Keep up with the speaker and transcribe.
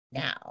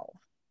now.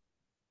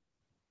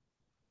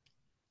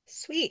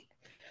 Sweet.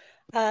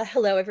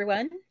 Hello,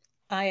 everyone.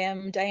 I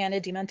am Diana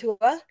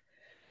DiMantua,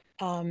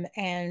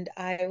 and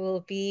I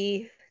will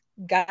be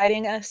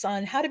guiding us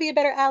on how to be a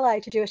better ally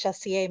to Jewish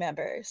SCA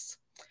members.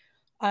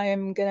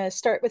 I'm going to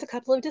start with a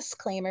couple of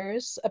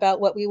disclaimers about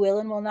what we will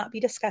and will not be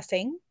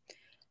discussing.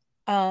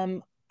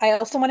 I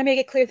also want to make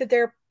it clear that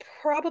there are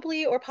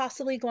probably or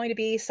possibly going to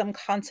be some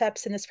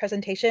concepts in this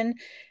presentation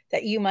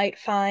that you might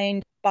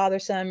find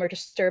bothersome or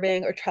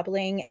disturbing or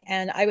troubling.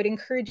 And I would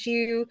encourage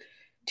you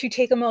to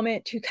take a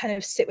moment to kind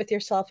of sit with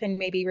yourself and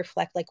maybe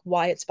reflect like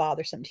why it's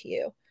bothersome to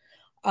you.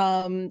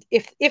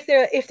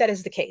 If that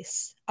is the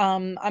case,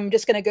 I'm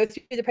just going to go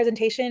through the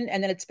presentation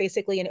and then it's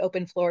basically an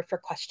open floor for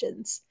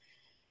questions.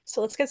 So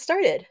let's get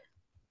started.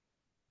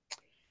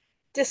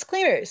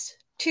 Disclaimers: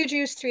 two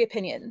Jews, three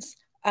opinions.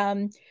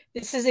 Um,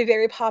 this is a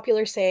very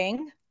popular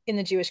saying in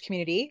the Jewish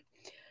community.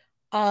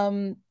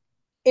 Um,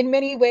 in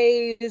many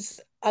ways,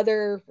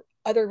 other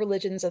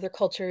religions, other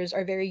cultures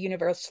are very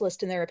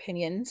universalist in their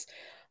opinions.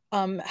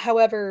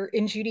 However,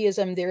 in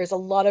Judaism, there is a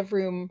lot of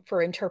room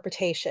for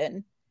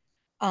interpretation,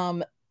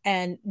 um,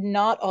 and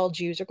not all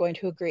Jews are going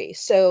to agree.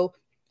 So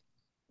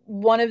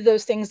one of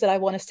those things that I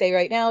want to say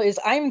right now is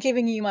I'm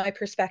giving you my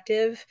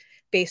perspective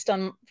based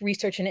on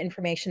research and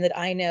information that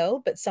I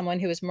know, but someone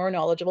who is more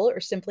knowledgeable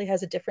or simply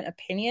has a different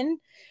opinion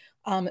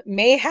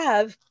may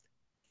have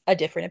a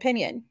different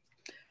opinion.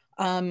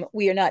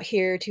 We are not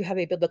here to have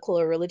a biblical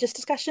or religious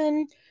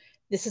discussion.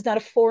 This is not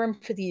a forum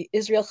for the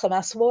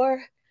Israel-Hamas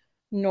war,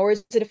 nor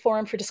is it a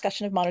forum for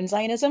discussion of modern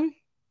Zionism.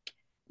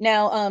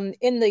 Now,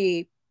 in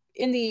the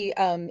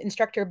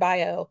instructor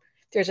bio,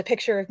 there's a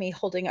picture of me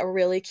holding a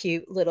really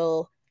cute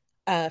little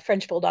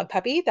French bulldog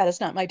puppy. That is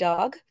not my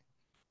dog.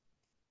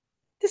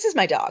 This is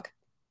my dog.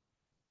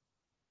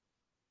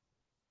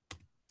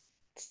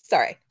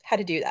 Sorry, had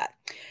to do that.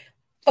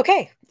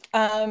 Okay.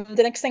 The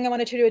next thing I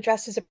wanted to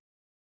address is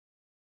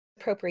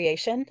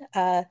appropriation.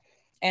 And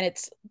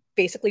it's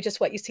basically just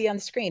what you see on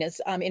the screen is,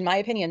 in my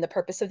opinion, the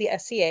purpose of the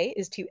SCA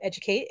is to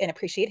educate and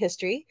appreciate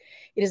history.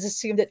 It is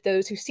assumed that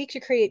those who seek to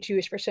create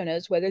Jewish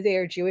personas, whether they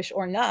are Jewish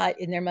or not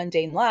in their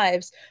mundane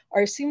lives,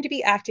 are assumed to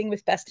be acting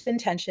with best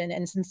intention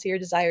and sincere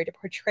desire to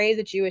portray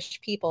the Jewish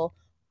people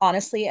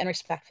honestly and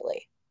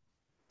respectfully.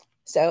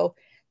 So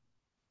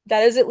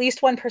that is at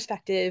least one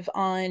perspective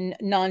on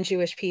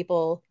non-Jewish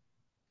people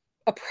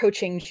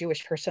approaching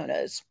Jewish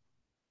personas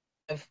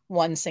of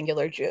one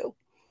singular Jew.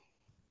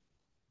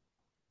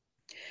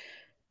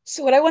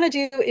 So what I want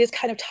to do is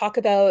kind of talk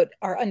about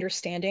our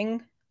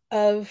understanding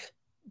of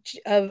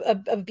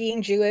of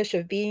being Jewish,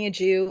 of being a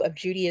Jew, of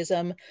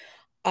Judaism,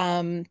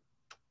 um,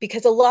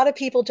 because a lot of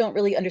people don't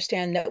really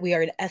understand that we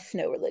are an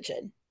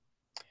ethno-religion.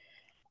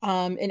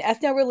 An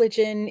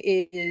ethno-religion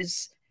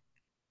is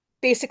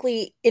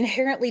basically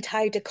inherently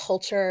tied to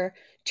culture,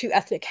 to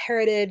ethnic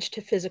heritage,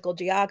 to physical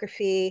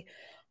geography.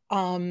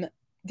 Um,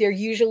 they're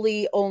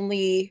usually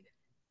only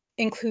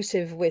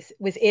inclusive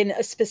within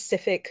a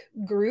specific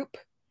group.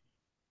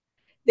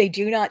 They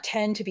do not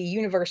tend to be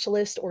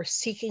universalist or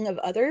seeking of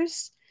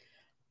others.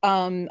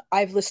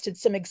 I've listed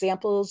some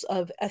examples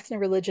of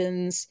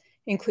ethno-religions,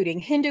 including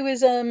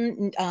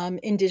Hinduism,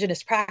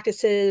 indigenous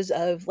practices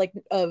of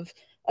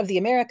the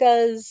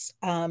Americas,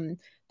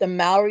 the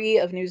Maori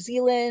of New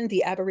Zealand,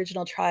 the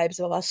Aboriginal tribes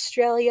of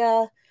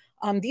Australia.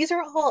 These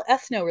are all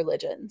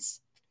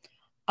ethno-religions.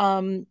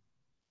 Um,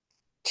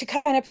 to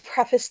kind of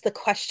preface the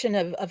question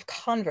of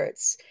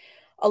converts,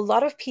 a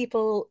lot of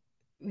people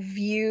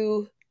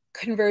view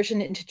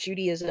conversion into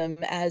Judaism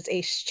as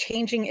a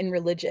changing in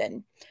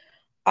religion.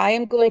 I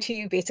am going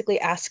to basically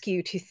ask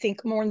you to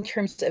think more in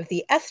terms of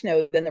the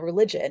ethno than the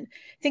religion.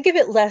 Think of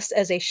it less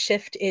as a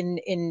shift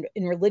in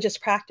religious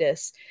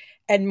practice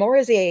and more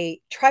as a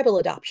tribal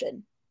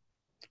adoption.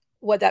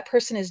 What that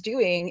person is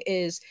doing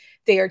is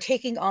they are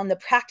taking on the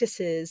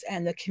practices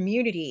and the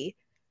community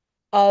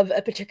of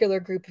a particular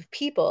group of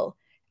people.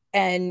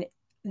 And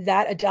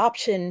that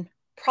adoption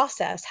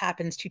process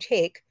happens to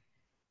take,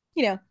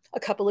 a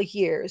couple of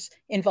years,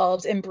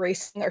 involves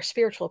embracing our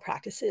spiritual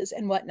practices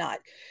and whatnot.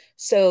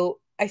 So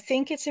I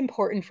think it's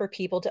important for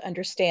people to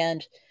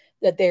understand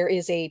that there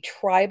is a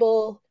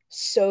tribal,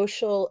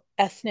 social,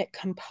 ethnic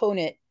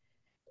component.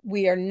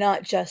 We are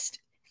not just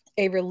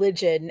a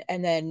religion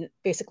and then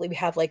basically we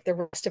have like the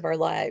rest of our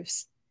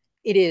lives.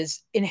 It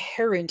is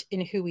inherent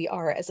in who we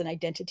are as an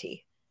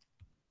identity.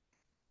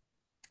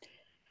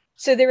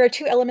 So there are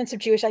two elements of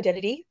Jewish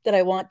identity that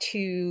I want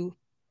to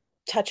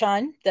touch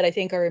on that I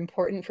think are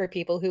important for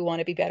people who want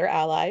to be better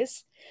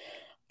allies.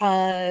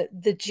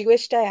 The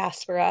Jewish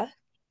diaspora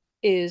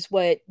is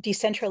what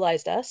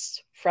decentralized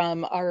us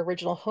from our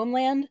original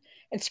homeland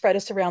and spread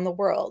us around the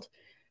world.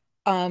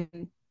 Um,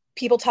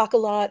 People talk a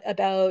lot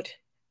about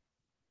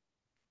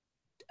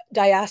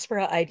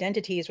diaspora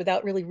identities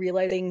without really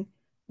realizing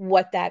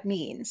what that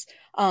means.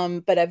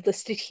 But I've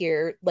listed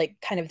here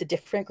like kind of the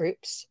different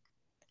groups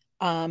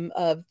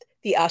of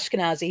the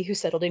Ashkenazi who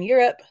settled in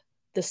Europe,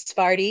 the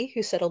Sephardi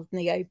who settled in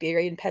the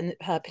Iberian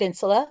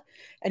Peninsula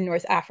and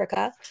North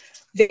Africa.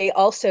 They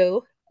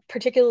also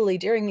particularly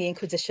during the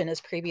Inquisition,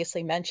 as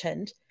previously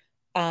mentioned,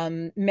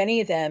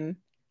 many of them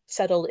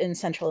settled in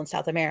Central and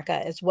South America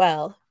as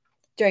well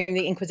during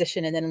the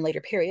Inquisition and then in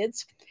later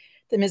periods.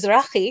 The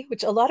Mizrahi,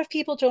 which a lot of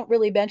people don't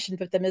really mention,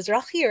 but the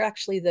Mizrahi are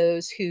actually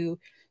those who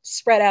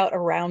spread out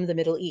around the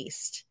Middle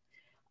East.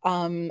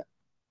 And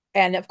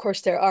of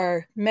course, there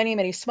are many,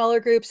 many smaller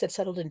groups that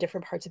settled in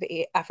different parts of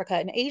Africa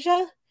and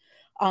Asia,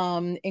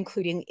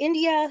 including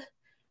India,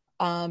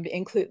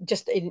 include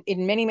just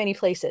in many, many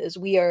places.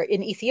 We are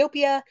in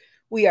Ethiopia.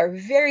 We are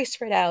very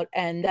spread out.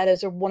 And that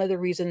is one of the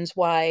reasons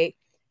why,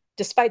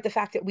 despite the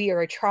fact that we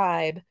are a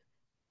tribe,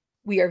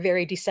 we are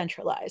very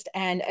decentralized.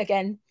 And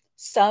again,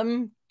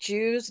 some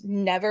Jews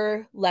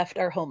never left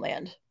our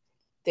homeland.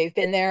 They've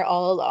been there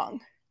all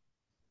along.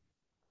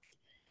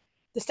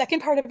 The second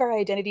part of our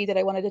identity that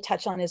I wanted to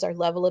touch on is our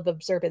level of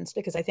observance,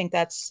 because I think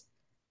that's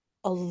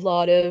a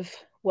lot of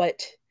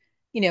what,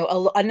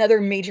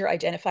 another major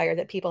identifier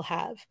that people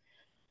have.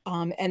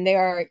 And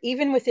there are,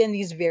 even within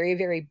these very,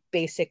 very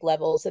basic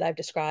levels that I've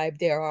described,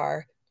 there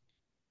are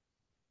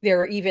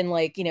even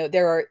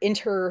there are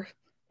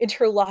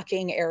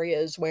interlocking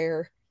areas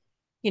where,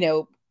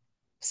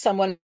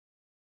 someone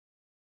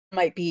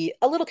might be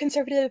a little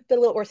conservative, but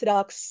a little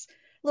orthodox,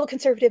 a little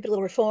conservative, but a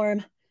little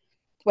reform,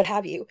 what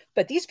have you.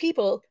 But these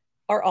people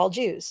are all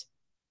Jews.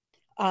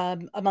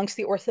 Amongst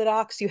the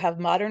Orthodox, you have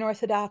modern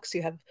Orthodox,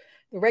 you have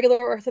the regular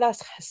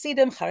Orthodox,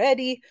 Hasidim,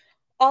 Haredi,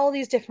 all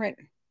these different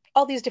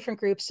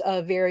groups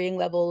of varying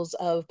levels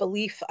of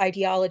belief,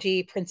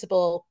 ideology,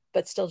 principle,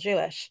 but still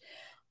Jewish.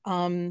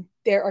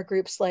 There are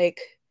groups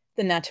like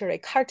the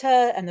Neturei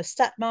Karta and the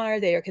Satmar.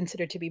 They are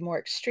considered to be more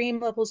extreme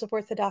levels of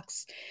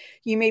Orthodox.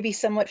 You may be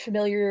somewhat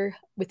familiar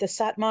with the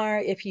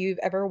Satmar if you've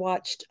ever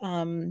watched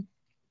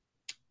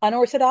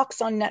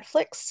Unorthodox on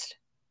Netflix,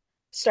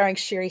 starring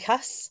Shiri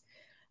Huss.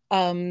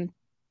 Frustratingly,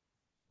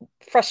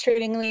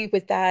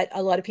 with that,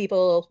 a lot of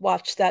people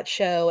watch that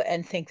show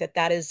and think that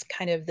that is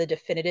kind of the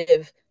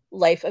definitive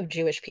life of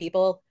Jewish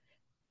people.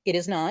 It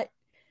is not.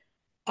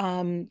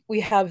 We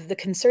have the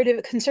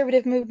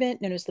conservative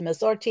movement known as the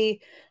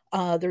Mazorti,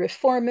 the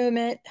Reform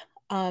movement.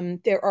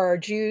 There are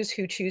Jews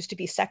who choose to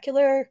be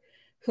secular,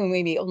 who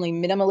maybe only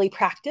minimally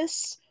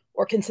practice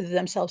or consider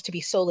themselves to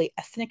be solely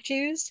ethnic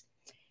Jews.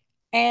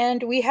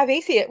 And we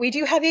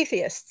do have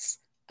atheists.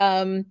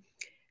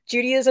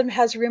 Judaism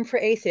has room for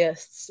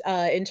atheists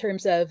in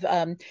terms of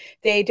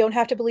they don't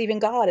have to believe in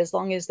God as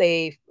long as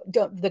the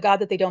God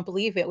that they don't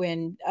believe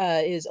in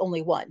is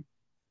only one.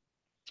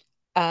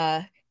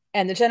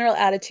 And the general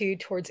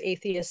attitude towards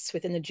atheists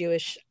within the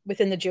Jewish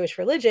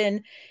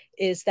religion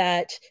is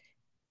that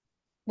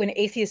when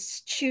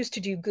atheists choose to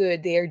do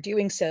good, they are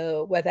doing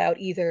so without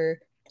either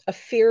a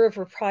fear of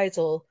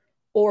reprisal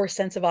or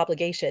sense of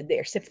obligation. They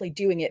are simply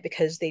doing it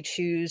because they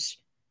choose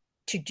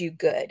to do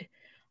good.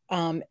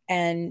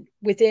 And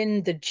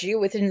within the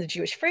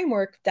Jewish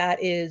framework,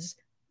 that is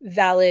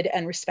valid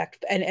and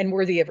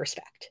worthy of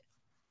respect.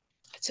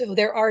 So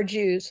there are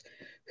Jews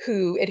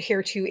who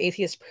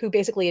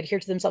basically adhere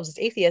to themselves as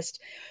atheists,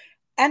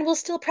 and will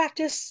still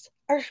practice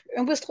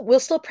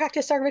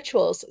our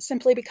rituals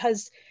simply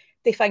because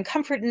they find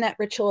comfort in that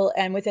ritual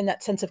and within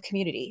that sense of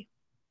community.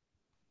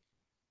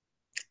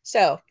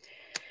 So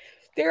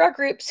there are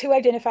groups who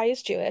identify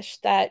as Jewish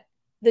that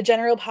the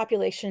general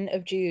population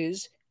of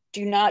Jews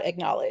do not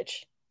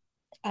acknowledge.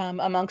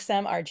 Amongst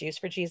them are Jews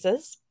for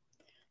Jesus,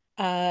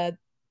 the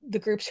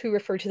groups who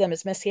refer to them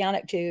as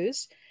Messianic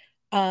Jews,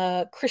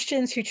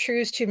 Christians who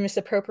choose to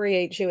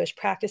misappropriate Jewish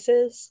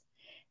practices.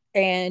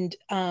 And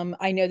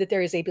I know that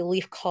there is a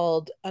belief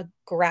called a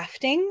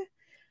grafting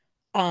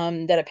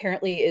that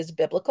apparently is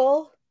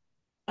biblical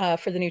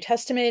for the New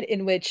Testament,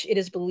 in which it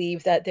is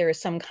believed that there is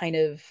some kind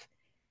of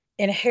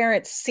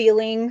inherent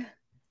sealing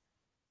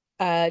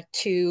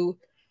to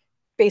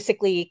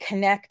basically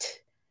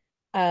connect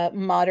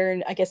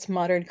modern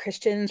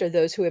Christians or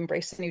those who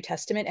embrace the New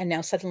Testament, and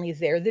now suddenly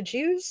they're the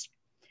Jews.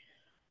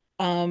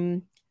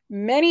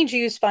 Many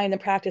Jews find the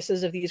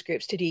practices of these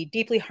groups to be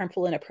deeply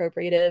harmful and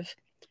appropriative.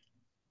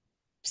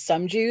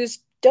 Some Jews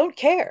don't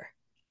care.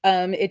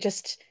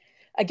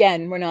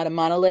 Again, we're not a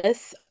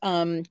monolith.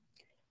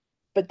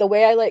 But the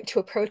way I like to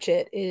approach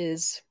it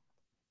is,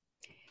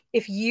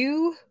 if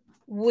you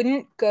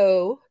wouldn't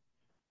go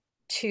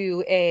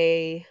to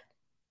a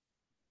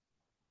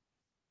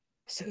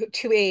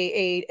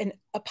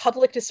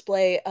public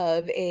display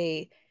of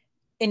a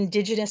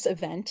indigenous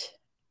event,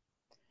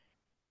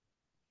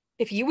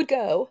 if you would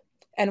go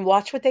and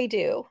watch what they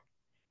do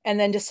and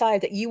then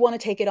decide that you want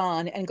to take it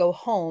on and go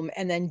home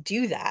and then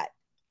do that,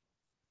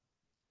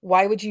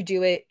 why would you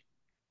do it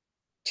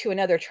to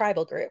another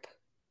tribal group?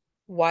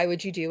 Why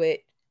would you do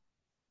it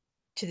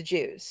to the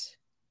Jews?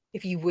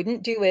 If you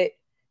wouldn't do it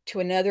to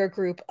another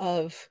group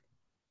of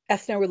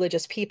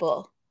ethno-religious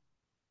people,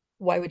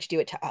 why would you do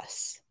it to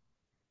us?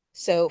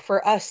 So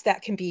for us,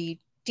 that can be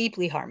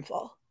deeply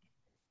harmful.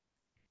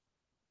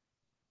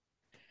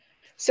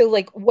 So,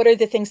 what are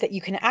the things that you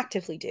can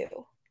actively do?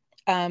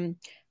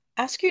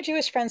 Ask your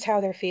Jewish friends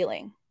how they're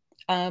feeling.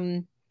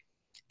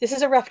 This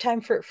is a rough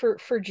time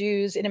for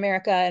Jews in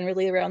America and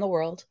really around the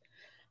world.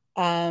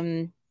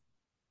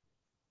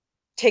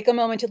 Take a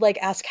moment to like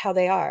ask how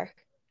they are.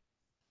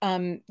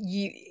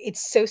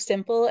 It's so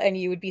simple, and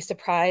you would be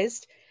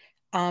surprised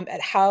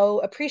at how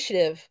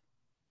appreciative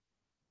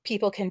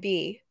people can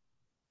be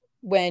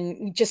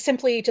when just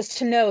simply just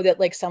to know that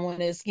like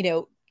someone is,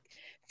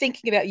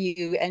 thinking about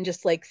you and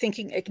just like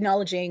thinking,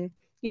 acknowledging,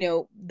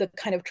 the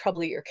kind of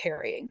trouble you're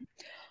carrying.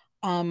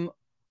 Um,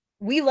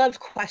 we love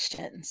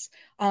questions.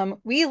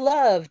 We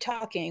love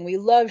talking. We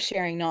love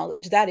sharing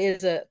knowledge. That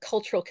is a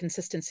cultural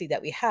consistency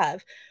that we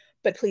have.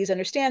 But please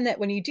understand that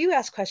when you do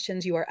ask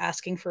questions, you are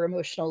asking for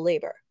emotional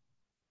labor,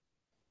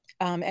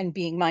 and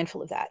being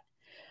mindful of that.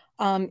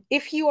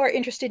 If you are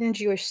interested in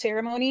Jewish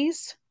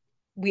ceremonies,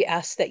 we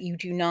ask that you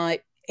do not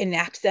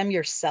enact them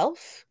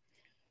yourself.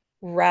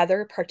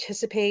 Rather,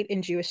 participate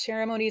in Jewish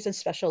ceremonies and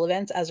special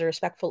events as a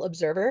respectful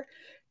observer.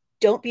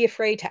 Don't be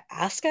afraid to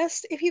ask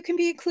us if you can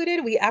be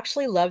included. We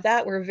actually love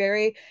that.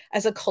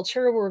 As a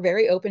culture, we're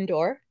very open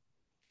door.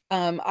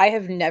 I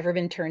have never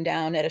been turned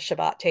down at a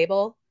Shabbat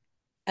table.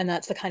 And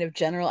that's the kind of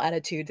general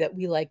attitude that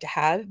we like to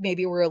have.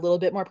 Maybe we're a little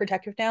bit more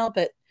protective now,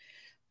 but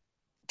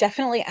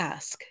definitely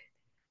ask,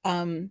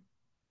 um,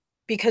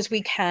 because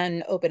we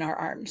can open our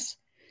arms.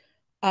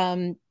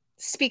 Um,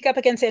 Speak up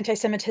against anti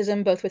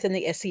Semitism, both within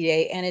the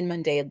SCA and in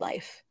mundane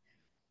life.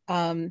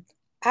 Um,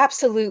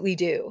 Absolutely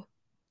do.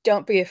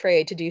 Don't be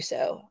afraid to do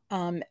so.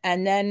 And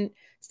then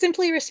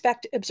simply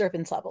respect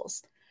observance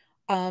levels.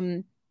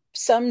 Um,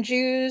 some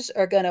Jews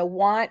are going to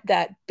want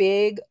that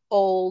big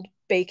old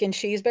bacon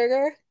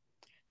cheeseburger,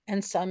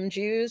 and some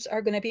Jews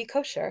are going to be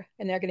kosher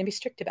and they're going to be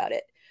strict about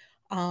it.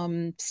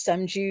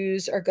 Some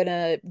Jews are going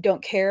to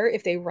don't care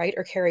if they write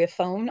or carry a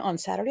phone on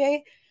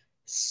Saturday.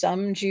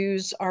 Some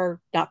Jews are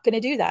not going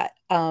to do that.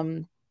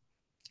 And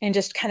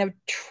just kind of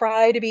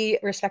try to be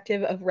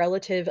respective of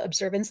relative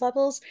observance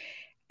levels,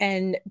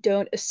 and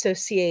don't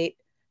associate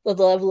the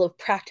level of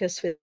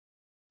practice with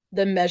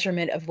the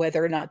measurement of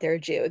whether or not they're a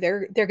Jew.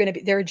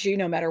 They're a Jew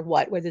no matter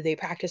what, whether they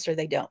practice or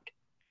they don't.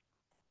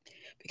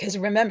 Because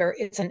remember,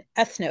 it's an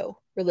ethno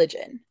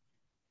religion.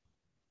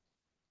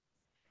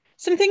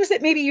 Some things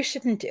that maybe you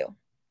shouldn't do.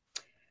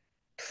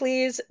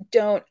 Please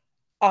don't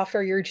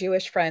offer your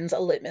Jewish friends a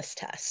litmus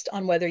test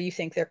on whether you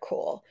think they're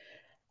cool.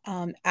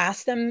 Don't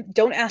ask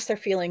their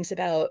feelings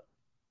about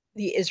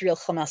the Israel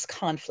Hamas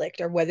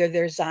conflict or whether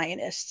they're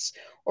Zionists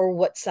or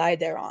what side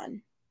they're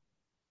on.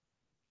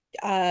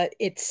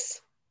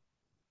 It's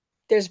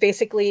there's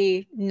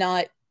basically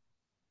not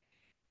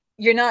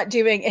You're not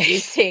doing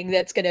anything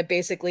that's going to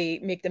basically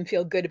make them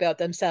feel good about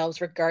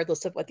themselves,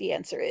 regardless of what the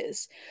answer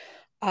is.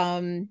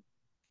 Um,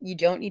 you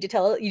don't need to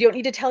tell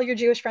your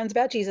Jewish friends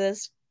about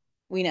Jesus.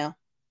 We know,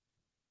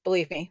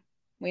 believe me,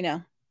 we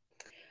know.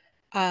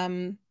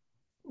 Um,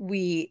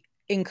 we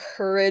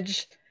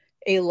encourage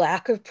a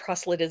lack of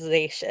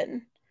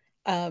proselytization.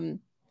 Um,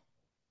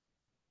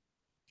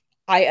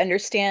 I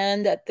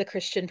understand that the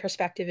Christian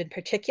perspective in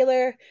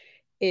particular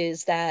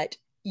is that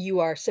you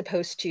are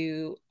supposed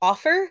to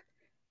offer,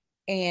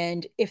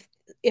 and if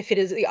it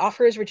is the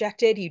offer is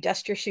rejected, you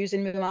dust your shoes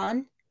and move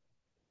on.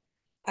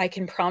 I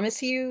can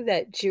promise you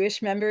that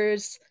Jewish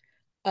members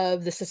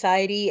of the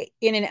society,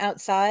 in and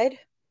outside,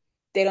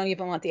 they don't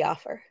even want the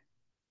offer.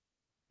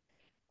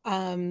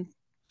 Um,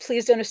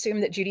 please don't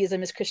assume that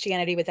Judaism is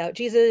Christianity without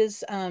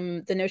Jesus.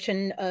 The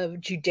notion of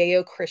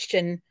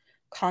Judeo-Christian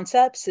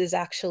concepts is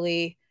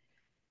actually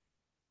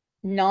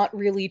not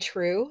really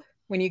true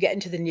when you get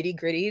into the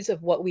nitty-gritties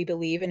of what we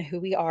believe and who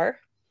we are.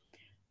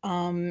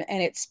 And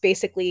it's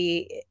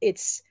basically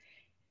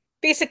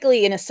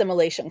an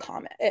assimilation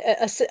comment,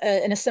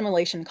 an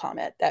assimilation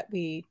comment that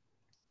we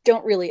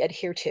don't really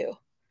adhere to.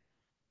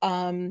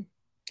 Um,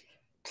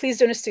 Please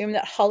don't assume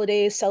that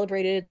holidays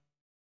celebrated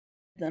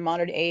in the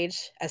modern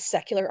age as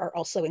secular are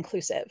also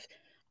inclusive.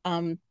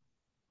 Um,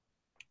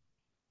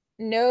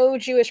 no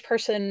Jewish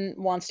person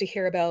wants to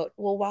hear about,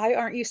 well, why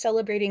aren't you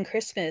celebrating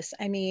Christmas?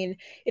 I mean,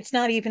 it's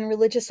not even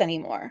religious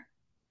anymore.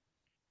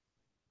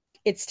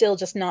 It's still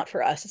just not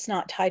for us. It's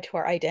not tied to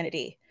our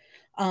identity.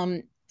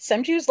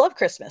 Some Jews love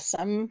Christmas.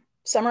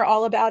 Some are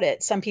all about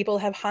it. Some people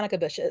have Hanukkah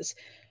bushes,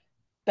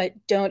 but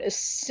don't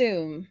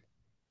assume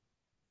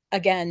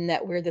again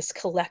that we're this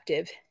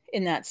collective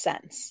in that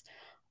sense.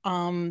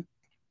 Um,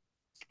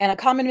 and a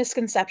common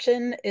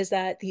misconception is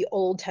that the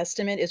Old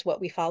Testament is what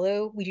we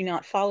follow. We do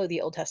not follow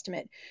the Old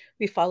Testament.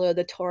 We follow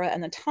the Torah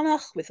and the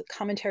Tanakh with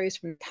commentaries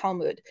from the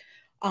Talmud.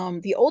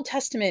 The Old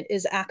Testament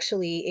is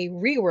actually a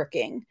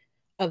reworking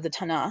of the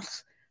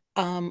Tanakh,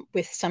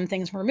 with some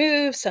things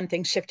removed, some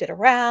things shifted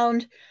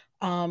around,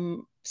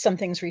 some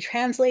things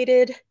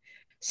retranslated.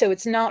 So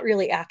it's not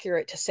really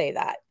accurate to say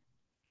that,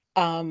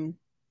 um,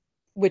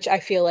 which I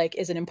feel like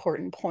is an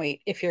important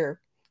point if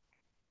you're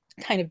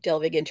kind of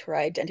delving into our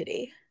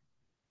identity.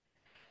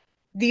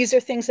 These are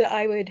things that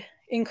I would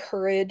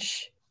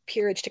encourage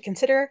peerage to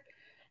consider.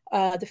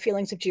 The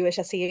feelings of Jewish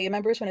SCA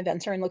members when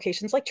events are in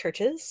locations like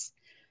churches,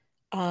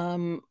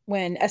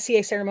 when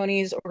SCA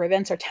ceremonies or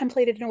events are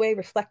templated in a way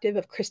reflective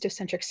of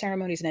Christocentric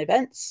ceremonies and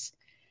events,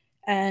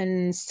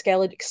 and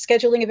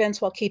scheduling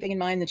events while keeping in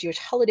mind the Jewish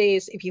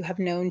holidays if you have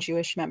known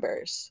Jewish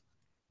members.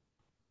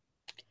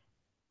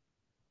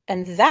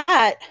 And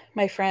that,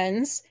 my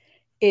friends,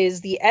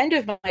 is the end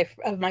of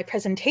my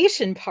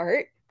presentation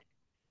part.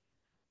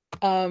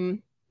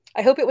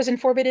 I hope it was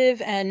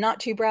informative and not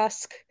too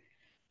brusque.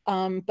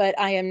 But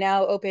I am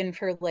now open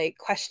for like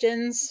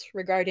questions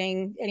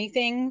regarding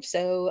anything.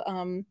 So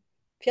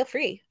feel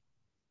free.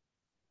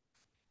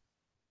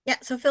 Yeah,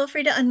 so feel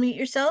free to unmute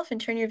yourself and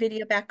turn your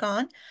video back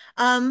on.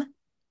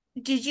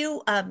 Did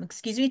you,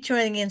 excuse me, to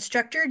the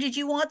instructor, did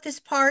you want this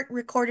part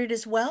recorded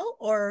as well,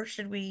 or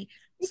should we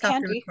You stop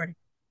can the be. recording?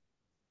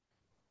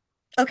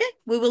 Okay,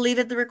 we will leave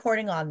it the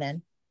recording on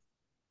then.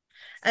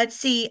 Let's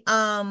see,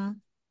 Una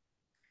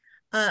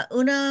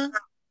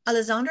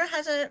Alessandra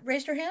has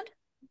raised her hand.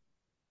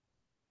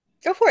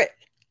 Go for it.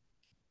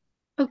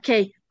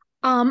 Okay.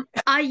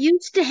 I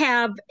used to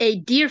have a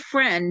dear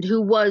friend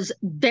who was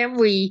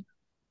very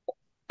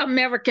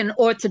American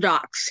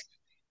Orthodox,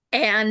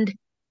 and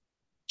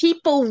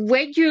people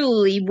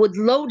regularly would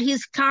load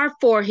his car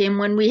for him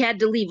when we had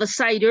to leave a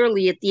site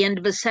early at the end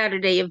of a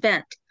Saturday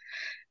event.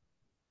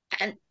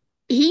 And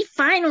he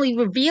finally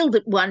revealed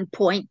at one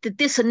point that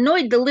this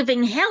annoyed the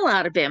living hell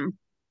out of him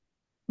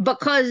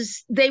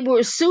because they were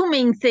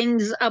assuming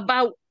things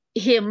about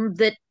him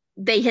that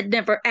they had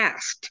never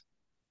asked.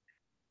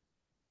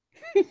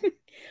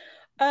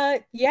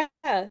 Yeah,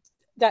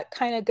 that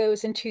kind of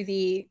goes into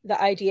the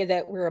idea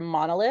that we're a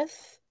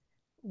monolith,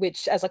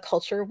 which as a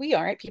culture we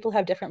aren't. People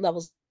have different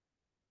levels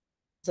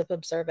of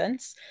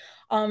observance.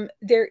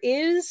 There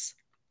is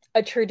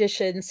a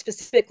tradition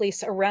specifically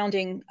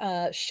surrounding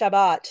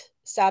Shabbat,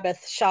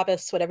 Sabbath,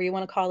 Shabbos, whatever you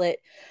want to call it,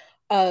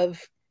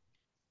 of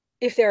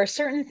if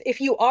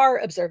you are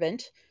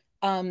observant,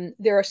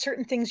 there are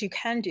certain things you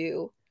can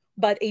do,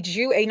 but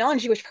a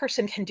non-Jewish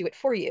person can do it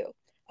for you.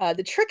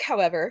 The trick,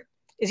 however,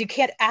 is you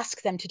can't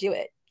ask them to do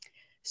it.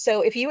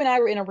 So if you and I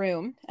were in a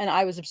room and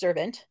I was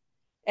observant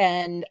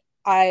and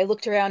I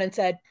looked around and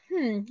said,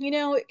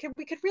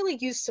 we could really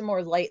use some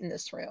more light in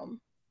this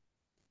room.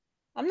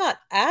 I'm not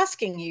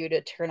asking you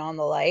to turn on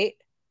the light,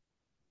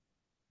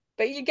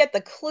 but you get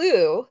the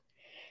clue.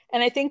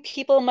 And I think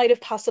people might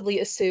have possibly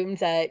assumed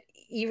that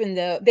even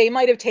though they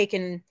might have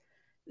taken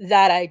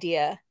that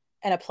idea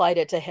and applied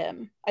it to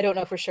him. I don't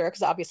know for sure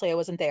because obviously I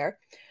wasn't there.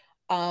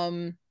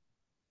 Um,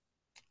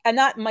 and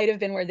that might have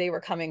been where they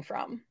were coming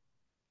from.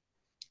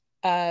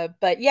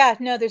 But yeah,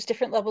 no, there's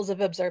different levels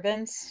of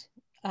observance.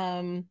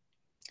 Um,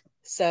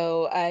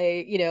 so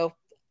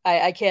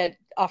I can't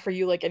offer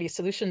you like any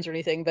solutions or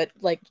anything, but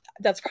like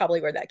that's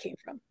probably where that came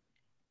from.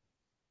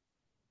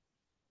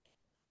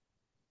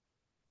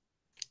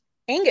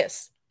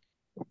 Angus.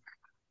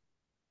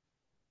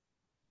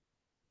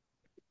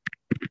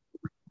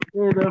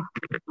 Hey there.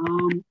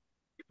 Um,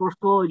 First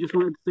of all, I just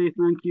wanted to say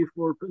thank you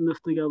for putting this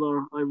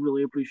together. I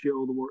really appreciate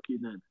all the work you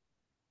did.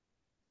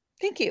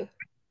 Thank you.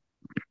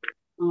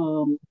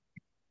 Um,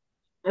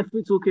 if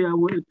it's okay, I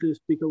wanted to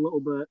speak a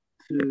little bit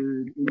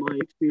to my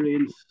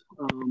experience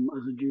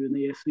as a Jew in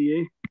the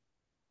SCA.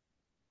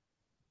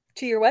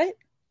 To your what?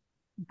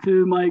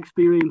 To my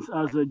experience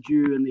as a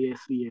Jew in the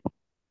SCA.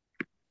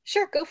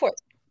 Sure, go for it.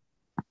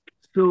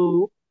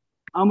 So,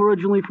 I'm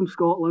originally from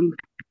Scotland.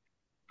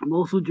 I'm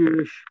also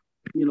Jewish.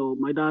 You know,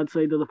 my dad's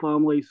side of the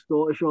family,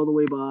 Scottish all the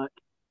way back.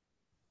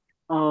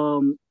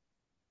 Um,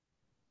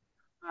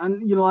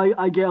 and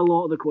I get a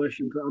lot of the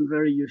questions. I'm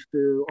very used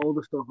to all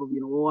the stuff of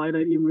oh, I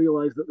didn't even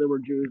realize that there were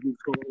Jews in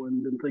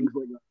Scotland and things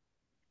like that.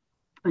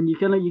 And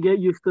you get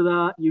used to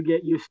that. You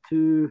get used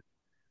to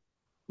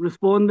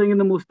responding in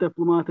the most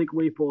diplomatic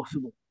way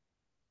possible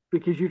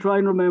because you try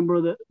and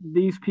remember that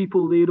these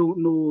people, they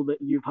don't know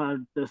that you've had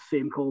this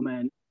same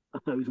comment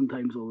 1,000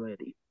 times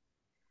already.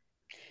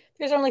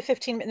 There's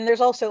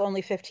also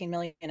only 15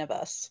 million of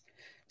us.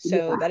 So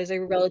Yeah. that is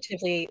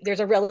there's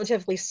a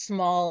relatively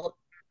small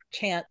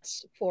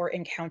chance for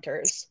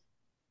encounters.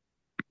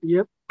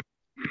 Yep.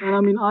 And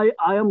I mean, I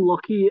am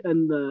lucky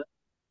in that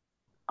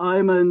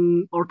I'm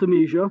in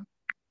Artemisia,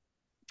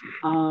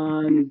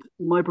 and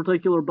my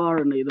particular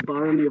barony, the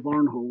barony of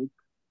Arnhold,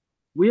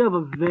 we have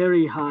a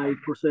very high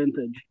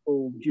percentage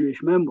of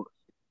Jewish members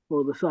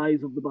for the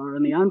size of the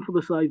barony and for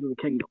the size of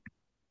the kingdom.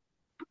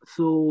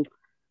 So,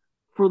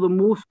 for the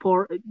most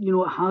part, it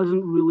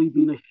hasn't really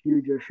been a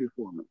huge issue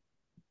for me.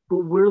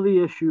 But where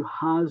the issue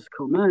has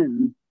come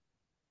in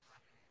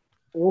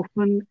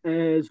often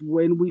is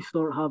when we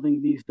start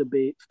having these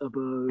debates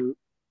about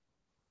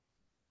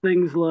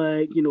things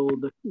like,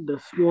 the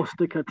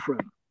swastika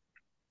trim.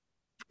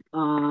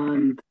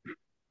 And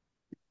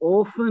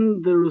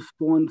often the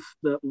response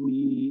that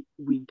we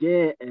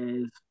get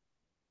is,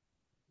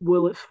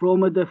 well, it's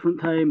from a different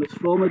time, it's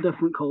from a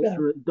different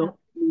culture, it doesn't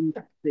mean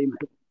the same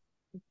thing.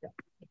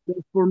 But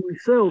for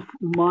myself,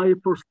 my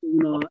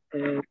persona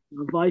is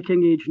a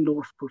Viking Age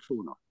Norse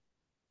persona.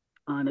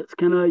 And it's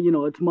kind of,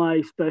 it's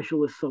my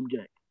specialist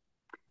subject.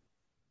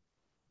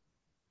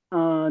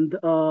 And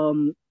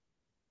for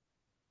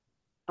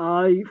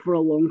a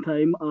long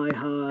time, I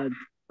had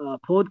a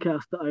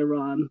podcast that I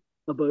ran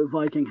about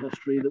Viking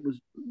history that was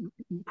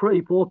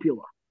pretty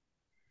popular.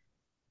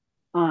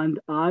 And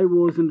I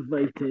was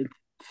invited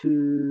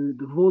to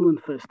the Voland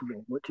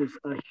Festival, which is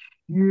a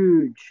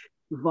huge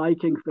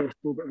Viking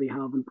festival that they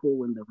have in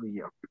Poland every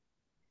year.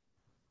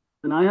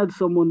 And I had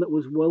someone that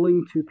was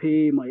willing to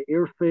pay my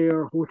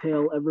airfare,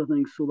 hotel,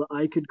 everything so that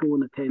I could go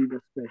and attend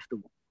this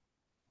festival.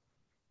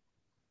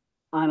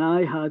 And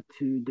I had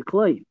to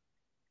decline.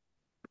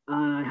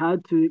 And I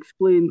had to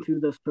explain to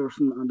this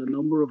person and a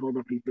number of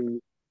other people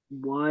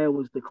why I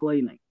was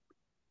declining.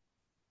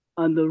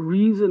 And the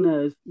reason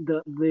is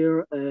that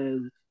there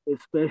is,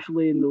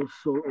 especially in those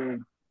sort of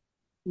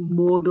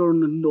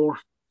modern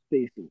Norse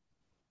spaces,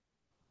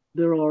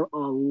 there are a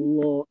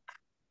lot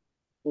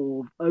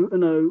of out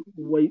and out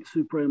white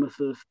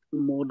supremacist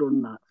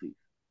modern Nazis.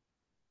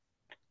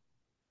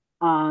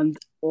 And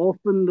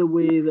often the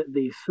way that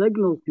they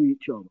signal to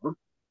each other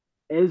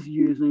is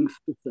using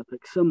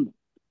specific symbols,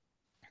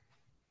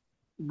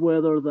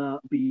 whether that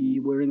be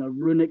wearing a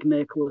runic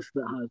necklace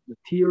that has the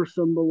tear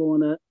symbol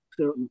on it,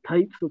 certain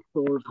types of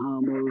Thor's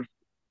hammers,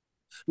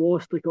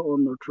 swastika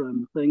on their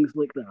trim, things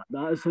like that.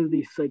 That is how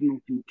they signal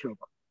to each other.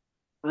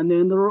 And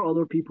then there are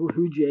other people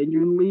who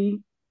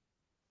genuinely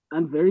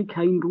and very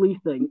kindly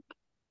think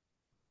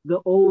that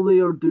all they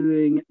are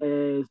doing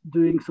is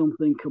doing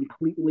something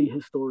completely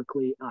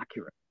historically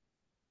accurate.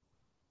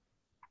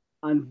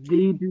 And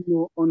they do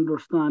not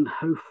understand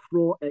how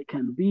fraught it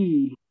can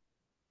be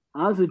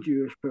as a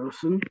Jewish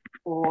person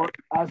or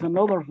as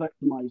another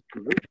victimized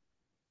group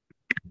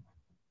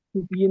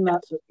to be in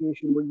that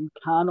situation where you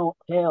cannot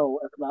tell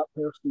if that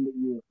person that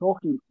you are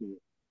talking to,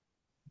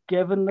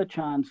 given the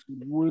chance,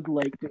 would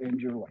like to end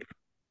your life.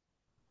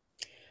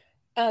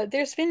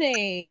 There's been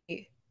a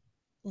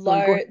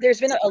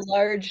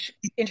large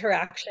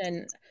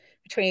interaction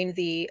between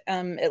the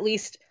at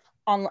least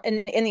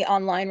in the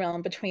online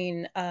realm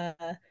between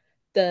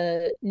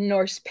the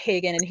Norse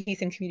pagan and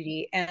heathen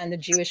community and the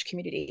Jewish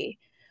community,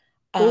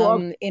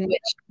 in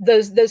which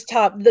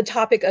the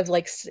topic of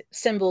like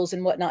symbols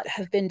and whatnot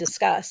have been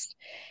discussed.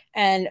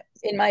 And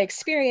in my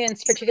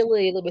experience,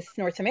 particularly with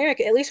North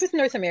America, at least with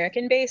North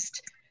American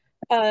based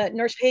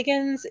Norse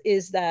pagans,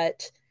 is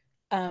that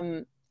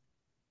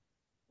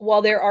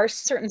while there are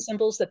certain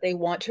symbols that they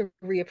want to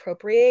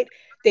reappropriate,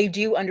 they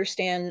do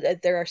understand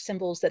that there are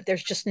symbols that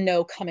there's just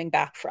no coming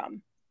back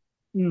from.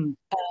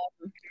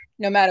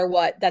 No matter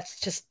what, that's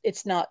just,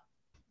 it's not,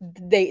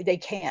 they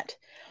can't.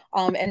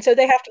 And so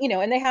they have to,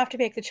 and they have to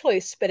make the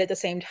choice. But at the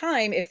same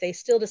time, if they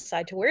still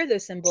decide to wear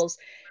those symbols,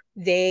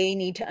 they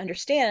need to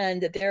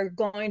understand that there are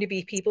going to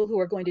be people who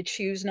are going to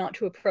choose not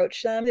to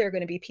approach them. There are going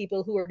to be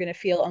people who are going to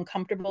feel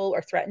uncomfortable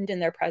or threatened in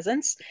their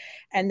presence,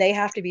 and they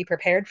have to be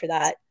prepared for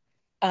that.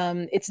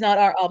 It's not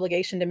our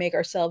obligation to make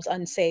ourselves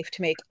unsafe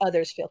to make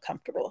others feel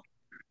comfortable.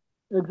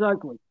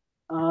 Exactly.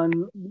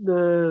 And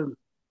the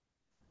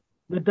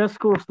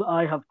discourse that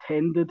I have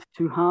tended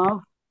to have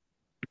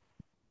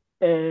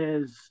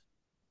is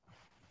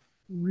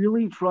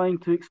really trying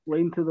to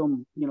explain to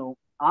them,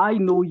 I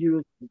know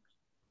you.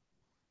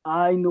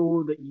 I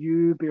know that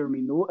you bear me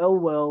no ill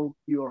will.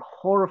 You are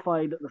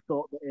horrified at the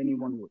thought that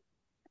anyone would.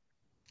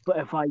 But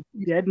if I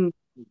didn't,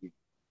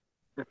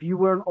 if you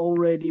weren't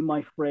already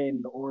my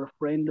friend or a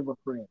friend of a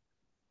friend,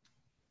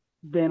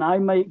 then I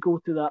might go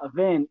to that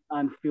event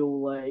and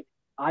feel like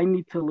I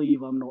need to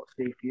leave. I'm not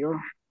safe here.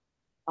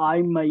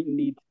 I might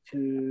need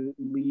to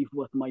leave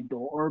with my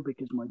daughter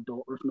because my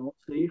daughter's not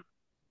safe.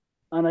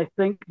 And I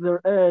think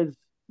there is,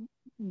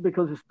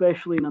 because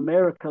especially in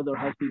America, there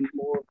has been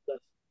more of this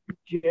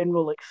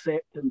general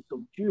acceptance of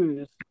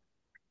Jews.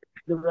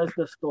 There is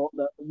this thought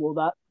that,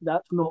 well,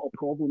 that's not a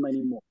problem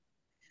anymore.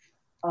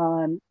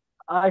 And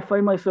I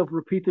find myself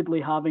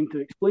repeatedly having to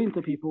explain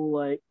to people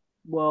like,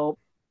 well,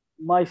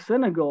 my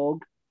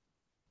synagogue,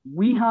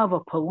 we have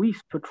a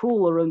police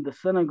patrol around the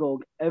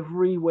synagogue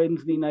every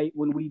Wednesday night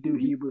when we do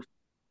Hebrew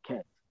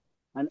kids,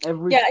 and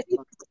every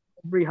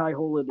high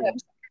holiday.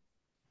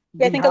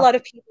 Yeah, I think a lot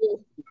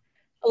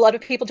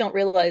of people don't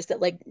realize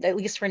that, like, at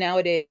least for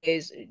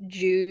nowadays,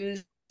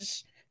 Jews,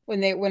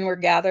 when we're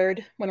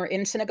gathered, when we're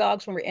in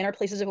synagogues, when we're in our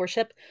places of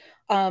worship,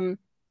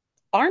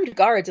 armed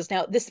guards is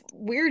now this.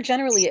 We're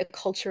generally a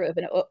culture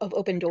of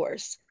open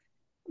doors,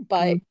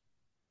 but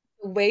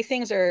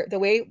the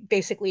way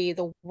basically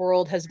the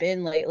world has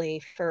been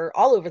lately for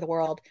all over the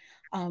world,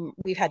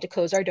 we've had to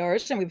close our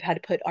doors and we've had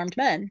to put armed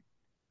men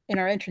in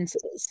our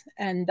entrances,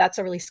 and that's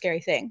a really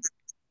scary thing.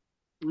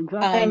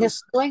 And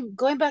this,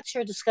 going back to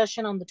your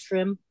discussion on the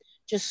trim,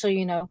 just so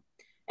you know,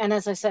 and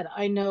as I said,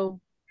 I know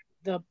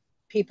the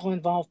people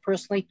involved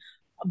personally,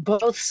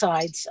 both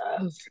sides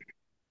of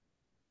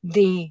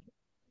the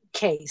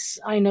case.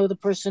 I know the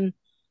person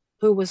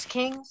who was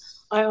king.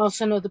 I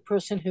also know the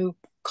person who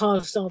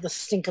caused all the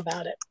stink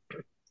about it.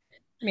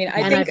 I mean,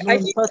 I've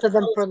known both of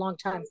them for a long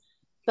time.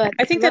 But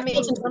I think let me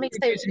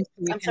say,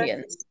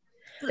 opinions.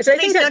 So I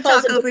think that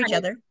don't talk over each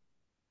other.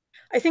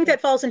 I think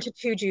that falls into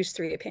two Jews,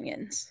 three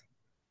opinions,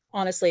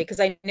 honestly, because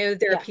I know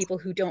there are people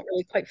who don't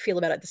really quite feel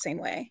about it the same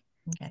way.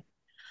 Okay.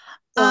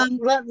 Well, Um,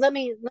 let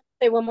me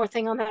say one more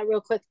thing on that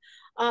real quick.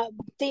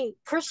 The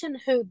person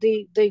who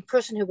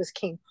was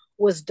king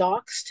was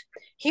doxxed.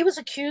 He was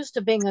accused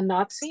of being a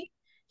Nazi.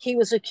 He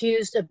was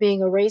accused of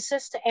being a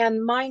racist.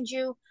 And mind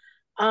you,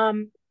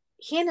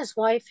 he and his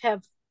wife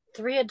have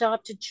three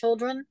adopted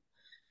children,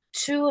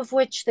 two of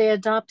which they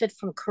adopted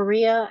from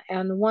Korea,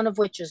 and one of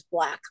which is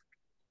black.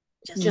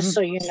 Just just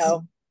so you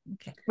know.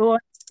 okay. So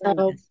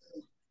So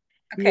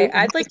Okay, you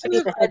I'd like give you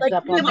to the I'd heads like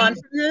up to on move on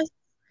that. from this.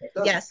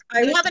 Yes,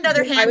 I we would have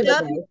another I hand would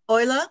up.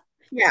 Oyla,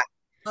 yeah,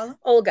 Ola,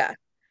 Olga.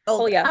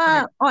 Olga.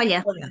 Olga. Oh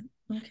yeah. Olga.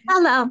 Okay.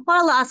 Hello.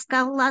 Well,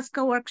 Alaska.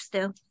 Alaska works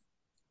too.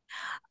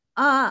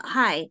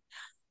 Hi.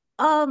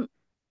 Um,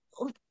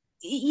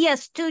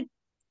 yes, to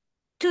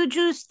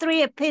Jews,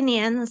 three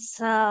opinions.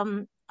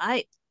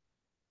 I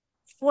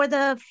for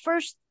the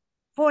first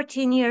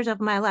 14 years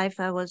of my life,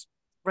 I was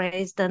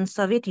raised in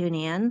Soviet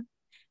Union,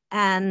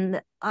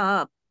 and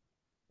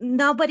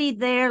nobody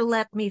there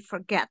let me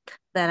forget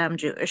that I'm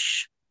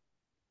Jewish.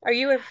 Are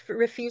you a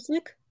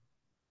refusnik?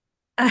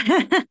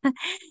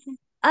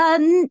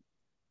 um,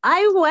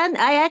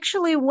 I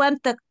actually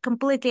went the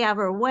completely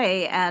other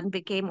way and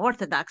became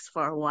Orthodox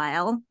for a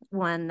while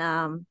when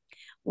the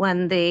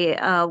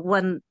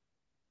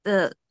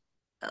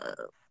uh,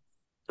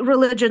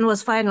 religion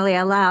was finally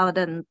allowed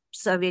in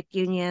Soviet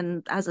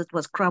Union as it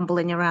was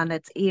crumbling around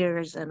its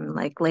ears in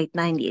like late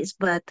 90s.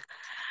 But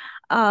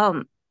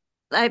um,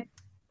 I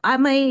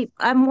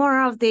I'm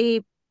more of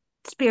the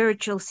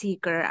spiritual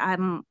seeker.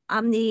 I'm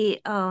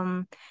the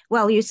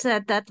well, you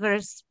said that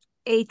there's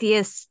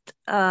atheist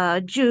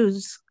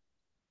Jews.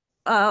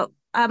 Uh,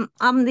 I'm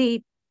I'm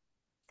the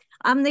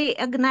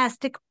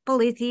agnostic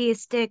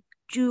polytheistic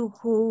Jew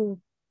who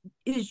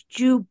is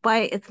Jew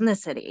by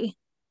ethnicity.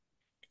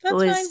 Who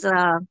That's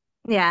fine. is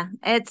yeah,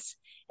 it's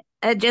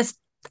just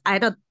I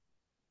don't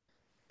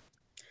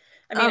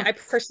I mean, uh I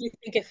personally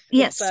think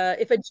yes,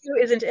 if a Jew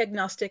isn't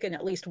agnostic in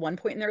at least one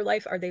point in their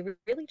life, are they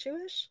really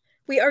Jewish?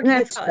 We argue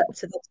with that's God, true.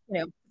 so that's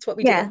that's what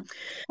we Yeah. do.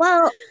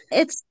 Well,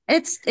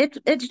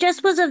 it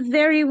just was a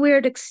very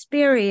weird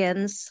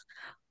experience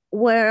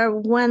where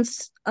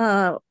once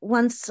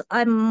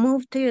I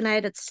moved to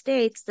United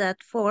States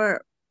that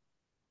for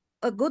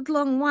a good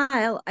long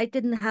while I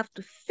didn't have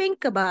to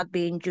think about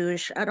being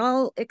Jewish at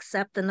all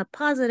except in a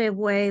positive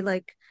way,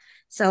 like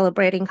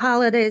celebrating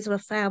holidays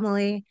with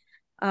family.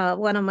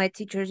 One of my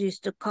teachers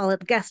used to call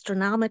it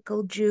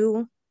gastronomical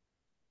Jew.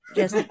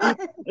 Just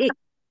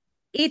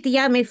eat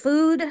yummy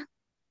food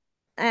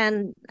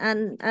and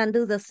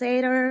do the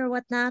Seder or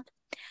whatnot.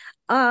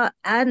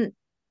 And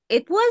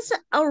it was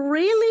a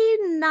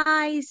really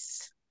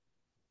nice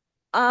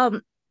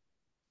um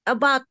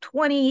about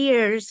 20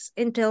 years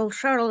until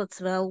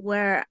Charlottesville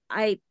where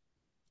I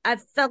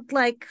felt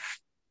like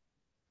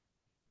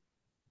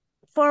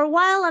for a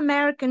while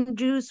American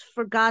Jews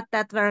forgot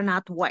that they're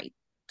not white,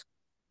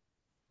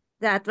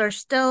 that there's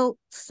still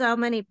so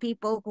many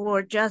people who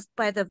are just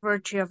by the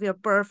virtue of your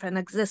birth and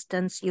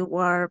existence you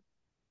are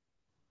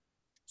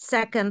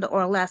second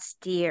or less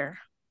tier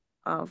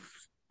of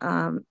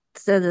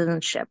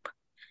citizenship.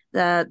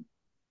 That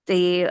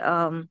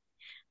the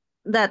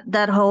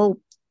that whole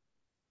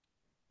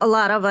a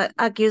lot of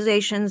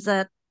accusations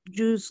that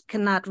Jews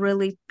cannot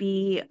really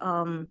be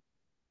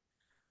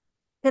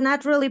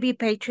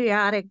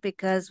patriotic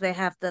because they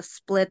have the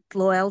split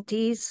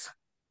loyalties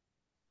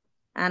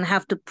and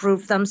have to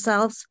prove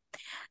themselves.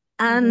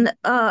 Mm-hmm. And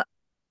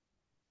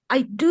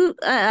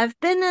I've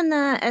been in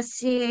the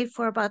SCA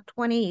for about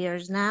 20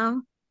 years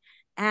now,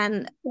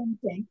 and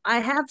Okay. I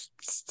have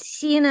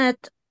seen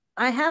it.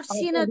 I have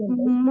seen it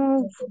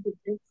move.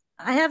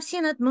 I have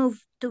seen it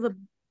move to the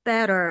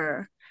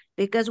better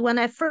because when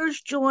I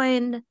first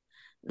joined,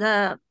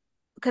 the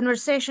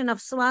conversation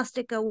of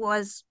swastika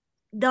was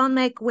don't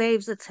make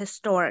waves, it's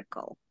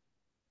historical,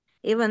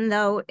 even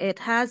though it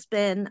has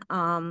been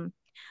um,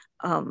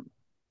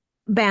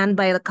 banned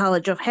by the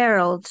College of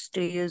Heralds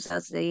to use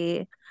as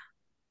the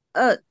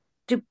uh,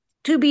 to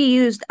to be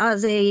used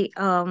as a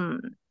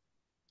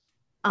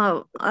uh,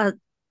 uh,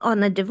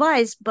 on a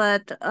device,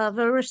 but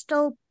there were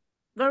still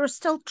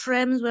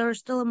trims, there were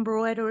still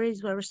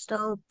embroideries, there were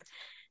still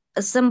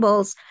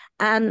symbols,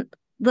 and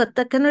but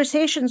the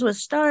conversations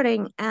was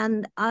starting,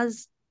 and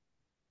as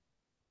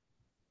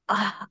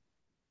uh,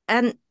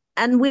 and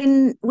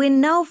we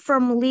know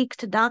from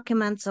leaked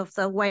documents of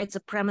the white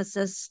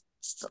supremacists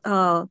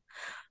uh,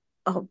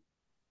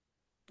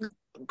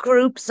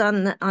 groups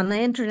on the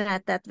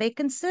internet that they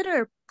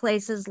consider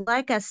places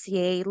like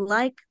SCA,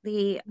 like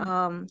the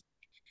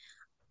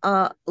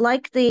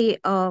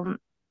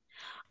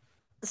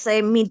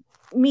say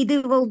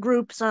medieval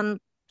groups on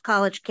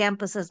college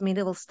campuses,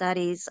 medieval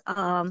studies,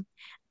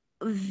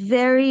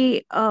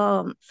 very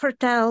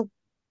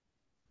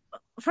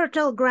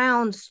fertile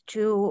grounds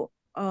to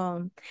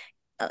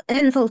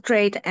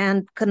infiltrate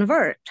and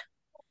convert.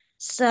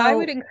 I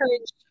would So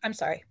encourage, I'm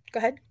sorry, go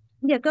ahead.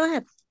 yeah, go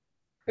ahead.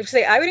 I would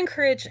say I would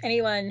encourage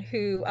anyone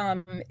who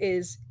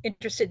is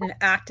interested in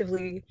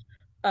actively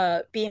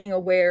being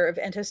aware of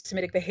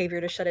anti-Semitic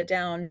behavior to shut it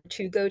down,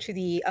 to go to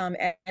the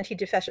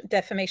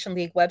Anti-Defamation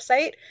League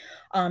website.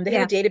 They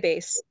have a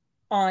database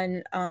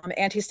on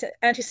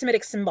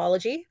anti-Semitic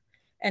symbology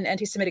and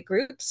anti-Semitic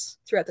groups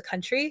throughout the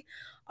country.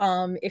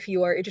 If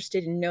you are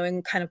interested in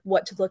knowing kind of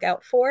what to look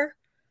out for.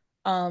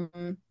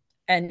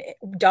 And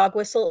dog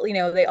whistle,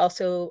 they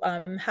also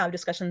have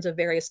discussions of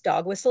various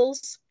dog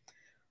whistles.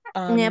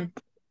 Yep.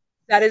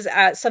 That is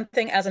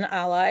something as an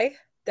ally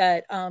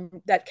that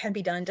that can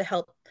be done to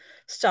help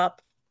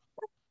stop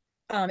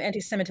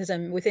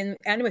anti-Semitism within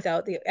and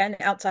without and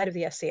outside of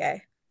the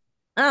SCA.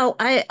 Oh,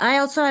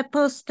 I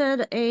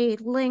posted a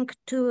link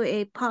to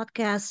a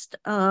podcast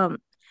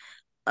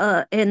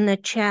in the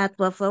chat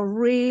with a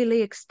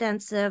really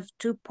extensive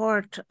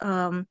two-part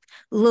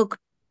look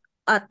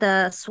at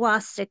the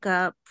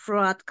swastika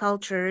throughout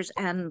cultures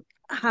and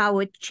how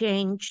it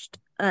changed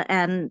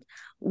and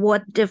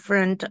what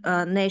different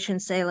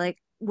nations say, like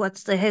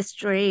what's the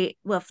history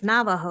with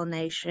Navajo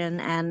Nation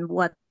and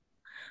what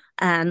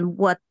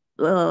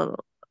uh,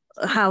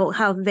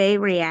 how they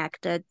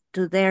reacted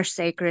to their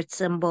sacred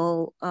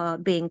symbol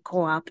being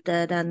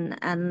co-opted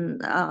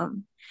and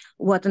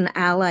what an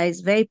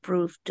allies they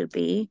proved to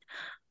be.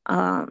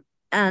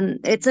 And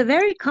it's a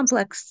very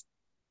complex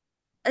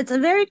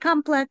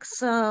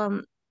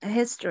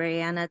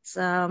history, and it's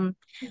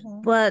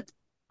but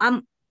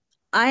I'm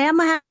I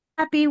am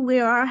happy we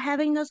are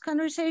having those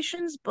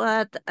conversations.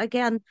 But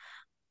again,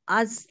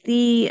 as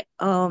the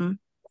um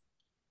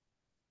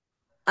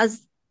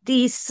as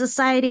the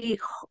society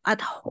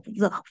at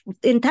the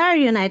entire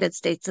United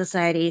States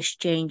society is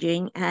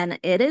changing, and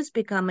it is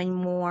becoming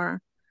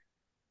more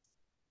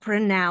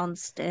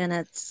pronounced in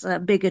its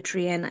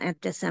bigotry and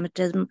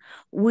anti-Semitism.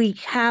 We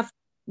have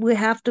we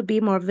have to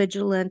be more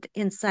vigilant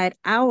inside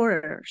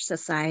our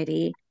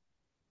society,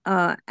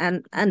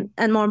 and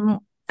more,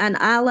 and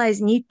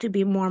allies need to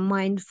be more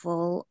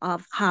mindful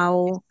of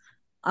how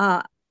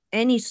uh,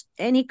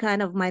 any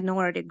kind of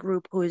minority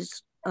group who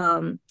is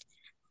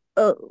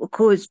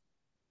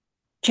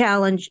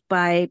challenged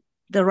by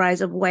the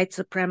rise of white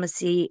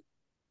supremacy.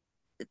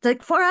 It's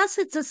like for us,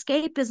 it's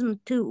escapism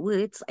too.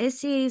 It's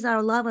SCA is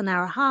our love and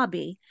our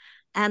hobby,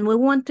 and we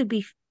want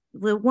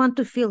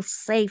to feel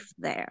safe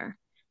there.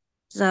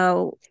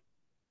 So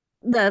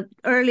the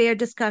earlier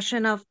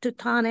discussion of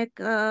Teutonic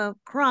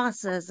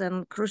crosses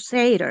and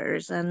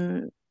crusaders,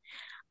 and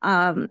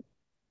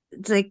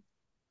it's like,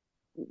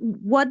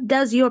 what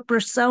does your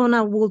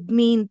persona would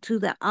mean to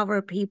the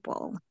other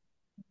people?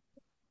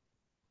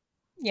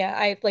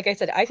 Yeah, like I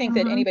said, I think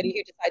that anybody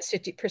who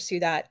decides to pursue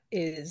that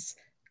is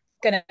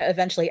going to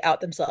eventually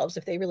out themselves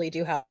if they really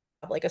do have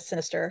like a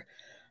sinister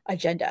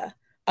agenda.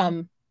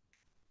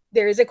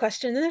 There is a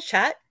question in the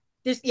chat.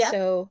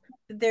 So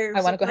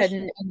I want to go ahead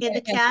and in the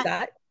answer chat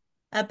that.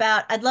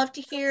 about, I'd love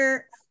to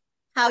hear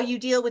how you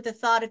deal with the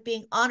thought of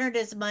being honored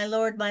as my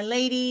lord, my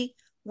lady,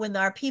 when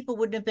our people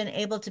wouldn't have been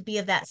able to be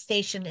of that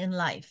station in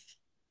life.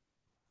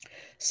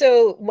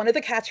 So one of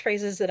the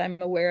catchphrases that I'm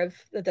aware of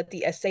that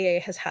the SAA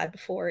has had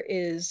before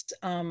is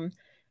the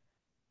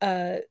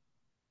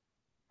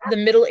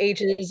Middle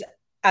Ages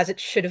as it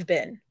should have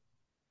been.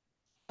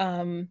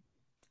 I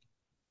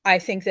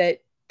think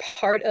that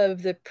part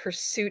of the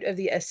pursuit of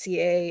the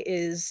SCA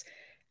is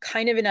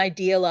kind of an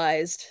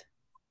idealized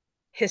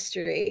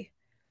history.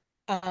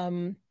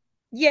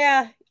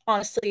 Yeah,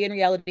 honestly, in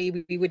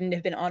reality, we wouldn't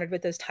have been honored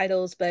with those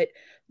titles, but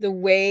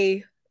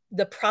the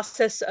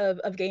process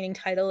of gaining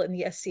title in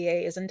the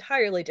SCA is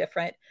entirely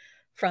different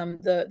from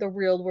the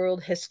real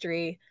world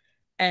history.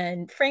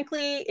 And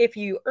frankly, if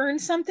you earn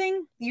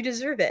something, you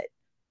deserve it.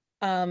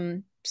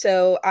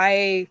 So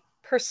I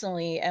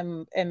personally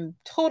am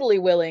totally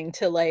willing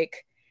to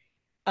like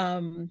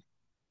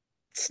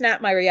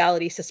snap my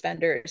reality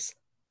suspenders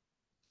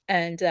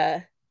and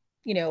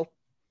you know,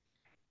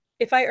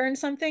 if I earn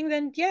something,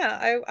 then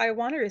yeah, I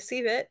want to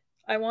receive it.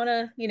 I want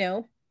to,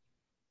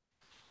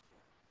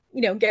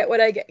 get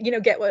what I get,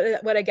 get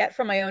what I get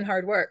from my own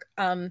hard work.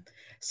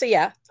 So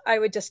yeah, I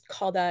would just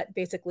call that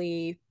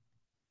basically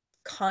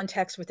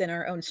context within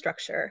our own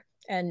structure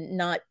and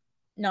not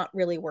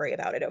really worry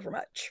about it over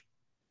much.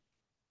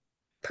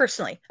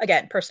 Personally,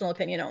 again, personal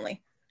opinion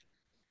only.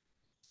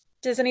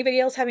 Does anybody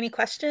else have any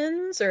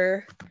questions,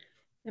 or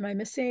am I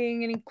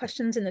missing any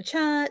questions in the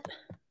chat?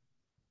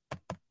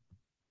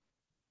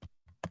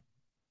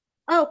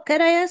 Oh,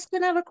 could I ask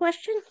another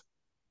question?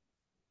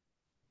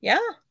 Yeah.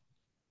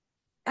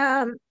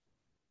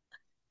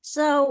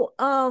 So,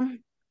 how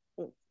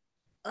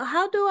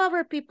do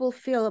other people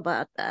feel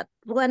about that?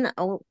 When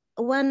I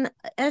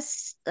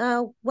was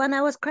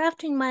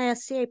crafting my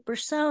SCA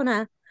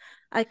persona,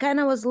 I kind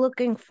of was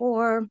looking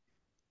for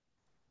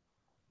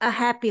a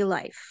happy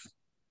life.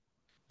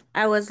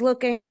 I was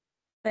looking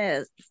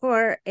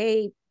for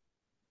an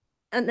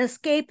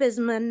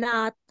escapism and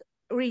not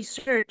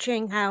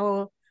researching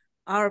how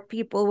our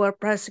people were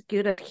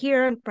persecuted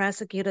here and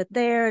persecuted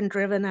there and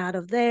driven out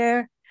of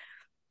there.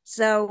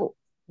 So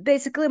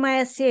basically,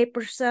 my SCA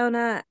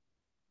persona,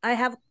 I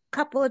have a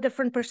couple of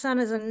different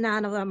personas and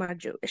none of them are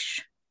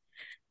Jewish.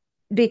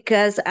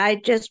 because I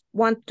just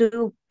want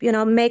to,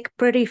 make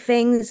pretty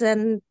things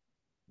and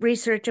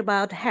research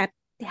about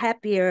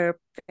happier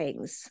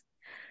things.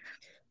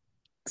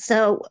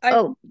 So,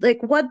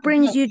 what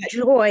brings you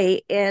joy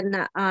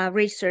in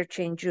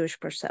researching Jewish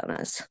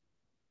personas?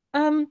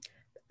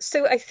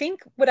 So I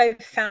think what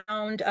I've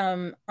found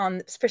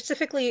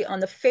specifically on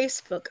the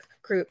Facebook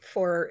group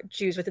for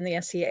Jews within the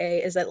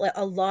SCA is that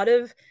a lot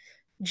of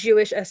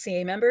Jewish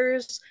SCA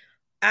members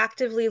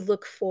actively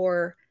look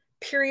for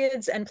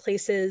periods and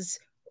places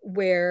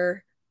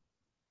where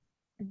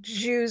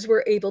Jews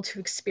were able to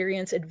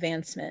experience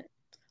advancement,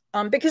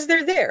 because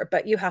they're there,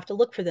 but you have to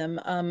look for them.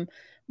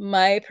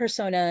 My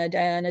persona,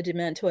 Diana de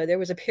Mantua, there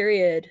was a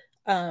period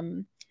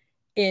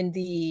in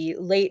the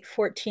late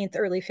 14th,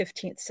 early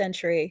 15th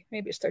century,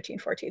 maybe it's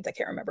 13th, 14th, I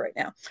can't remember right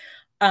now,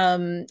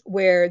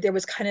 where there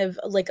was kind of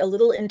like a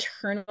little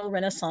internal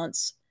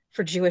renaissance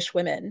for Jewish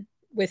women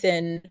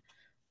within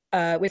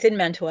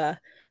Mantua,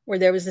 where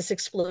there was this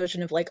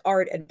explosion of like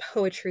art and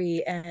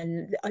poetry,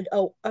 and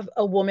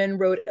a woman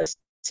wrote a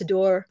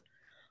siddur.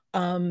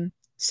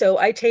 So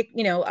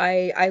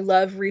I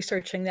love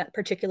researching that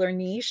particular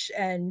niche,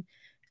 and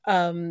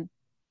um,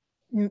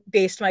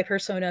 based my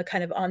persona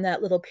kind of on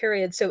that little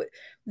period. So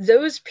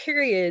those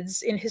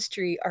periods in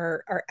history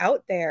are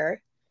out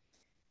there,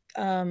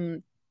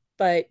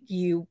 but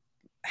you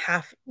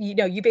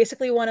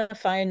basically want to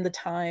find the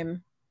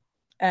time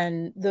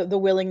and the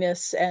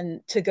willingness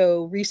and to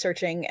go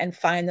researching and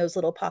find those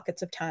little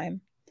pockets of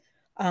time.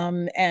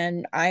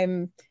 And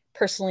I'm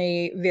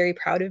personally very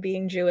proud of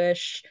being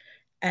Jewish,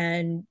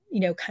 and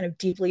kind of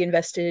deeply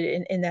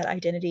invested in that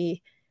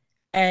identity,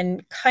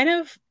 and kind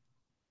of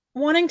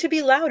wanting to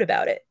be loud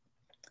about it.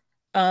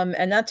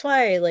 And that's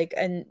why,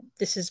 and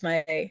this is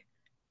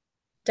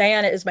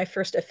Diana is my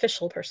first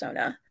official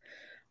persona.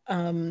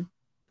 Um,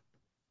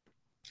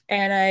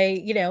 and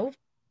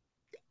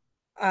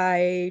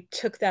I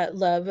took that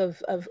love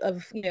of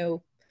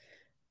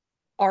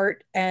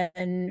art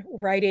and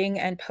writing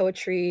and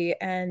poetry,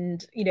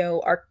 and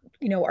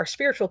our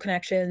spiritual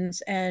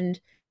connections, and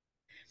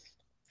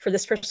for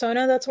this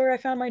persona, that's where I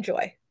found my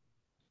joy.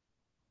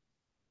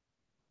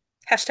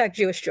 Hashtag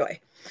Jewish joy.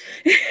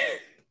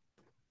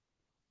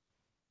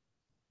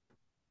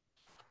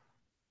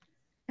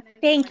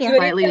 Thank you.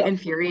 Slightly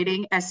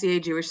infuriating SCA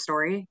Jewish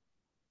story.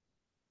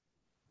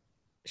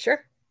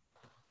 Sure.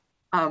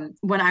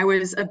 When I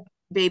was a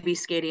baby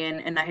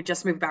Scadian and I had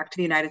just moved back to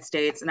the United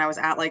States, and I was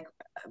at like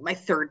my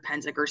third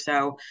Pensic or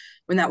so,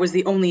 when that was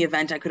the only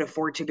event I could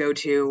afford to go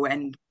to,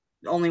 and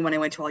only when I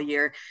went to all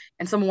year.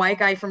 And some white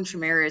guy from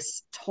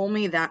Tremaris told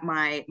me that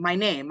my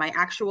name, my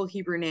actual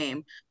Hebrew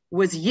name,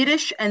 was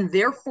Yiddish and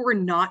therefore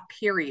not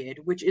period,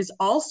 which is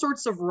all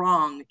sorts of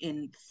wrong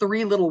in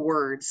 3 little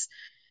words.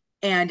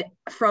 And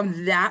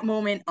from that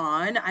moment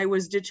on, I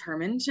was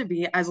determined to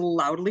be as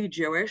loudly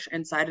Jewish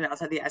inside and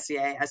outside the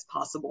SCA as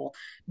possible,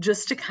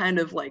 just to kind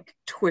of like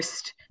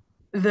twist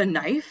the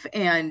knife.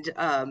 And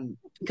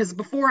because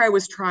before I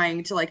was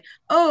trying to like,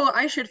 oh,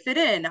 I should fit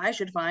in, I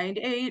should find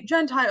a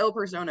Gentile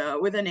persona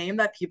with a name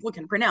that people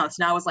can pronounce.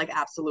 Now I was like,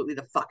 absolutely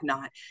the fuck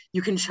not.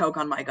 You can choke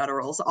on my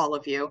gutturals, all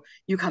of you.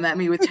 You come at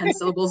me with 10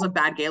 syllables of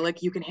bad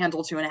Gaelic, you can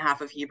handle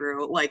 2.5 of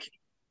Hebrew. Like,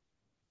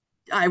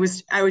 I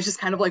was just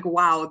kind of like,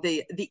 wow,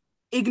 the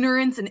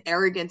ignorance and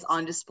arrogance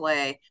on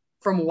display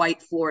from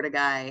white Florida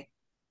guy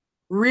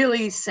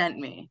really sent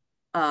me.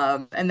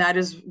 And that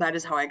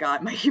is how I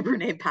got my Hebrew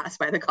name passed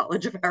by the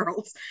College of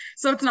Heralds.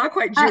 So it's not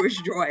quite Jewish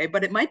joy,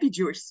 but it might be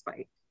Jewish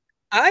spite.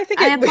 I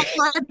think I would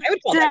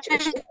call that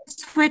Jewish.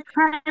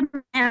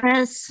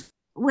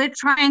 We're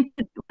trying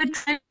to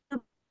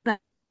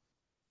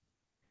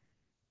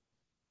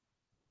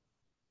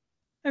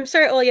I'm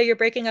sorry, Olya, you're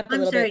breaking up a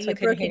little bit, so I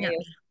couldn't hear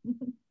you.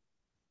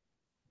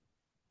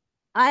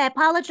 I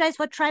apologize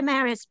for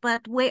Trimaris,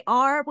 but we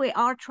are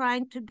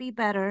trying to be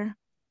better.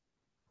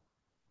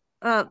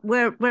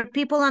 Where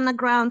people on the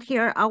ground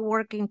here are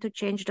working to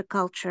change the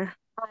culture.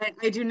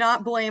 I do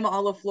not blame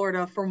all of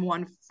Florida for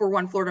one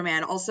Florida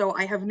man. Also,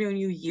 I have known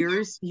you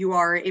years. You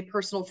are a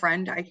personal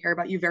friend. I care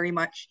about you very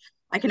much.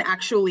 I can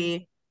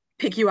actually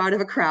pick you out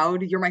of a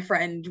crowd. You're my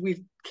friend.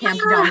 We've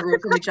camped down the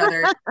road from each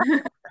other.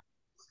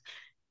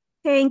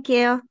 Thank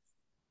you.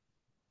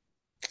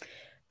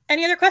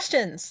 Any other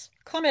questions,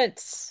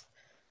 comments,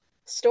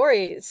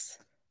 stories?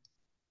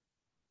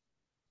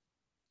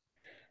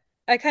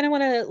 I kind of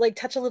want to like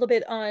touch a little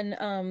bit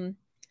on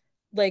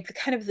like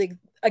kind of the,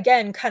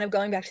 again, kind of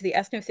going back to the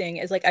ethno thing,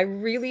 is like I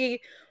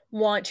really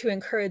want to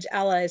encourage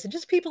allies and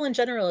just people in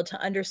general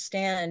to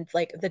understand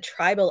like the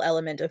tribal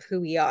element of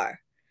who we are.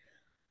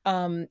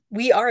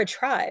 We are a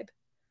tribe.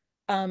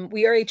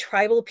 We are a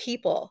tribal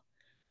people.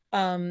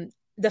 The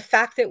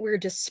fact that we're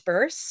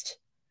dispersed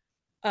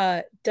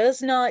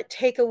does not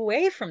take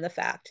away from the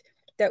fact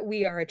that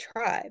we are a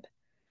tribe.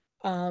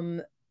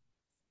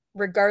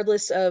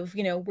 Regardless of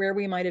where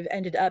we might have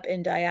ended up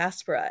in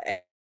diaspora.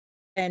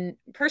 And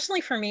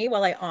personally for me,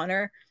 while I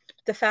honor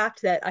the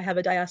fact that I have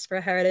a diaspora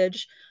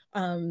heritage,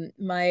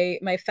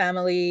 my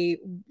family,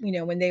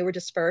 when they were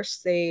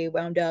dispersed, they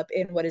wound up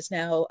in what is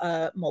now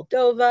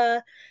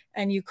Moldova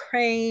and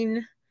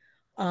Ukraine,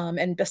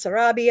 and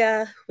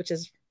Bessarabia, which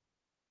is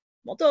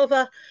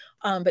Moldova,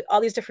 but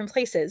all these different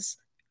places,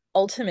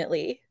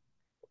 ultimately,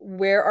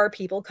 where our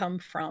people come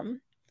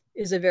from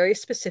is a very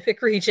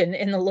specific region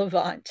in the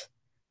Levant.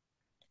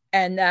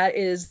 And that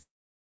is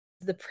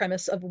the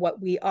premise of what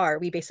we are.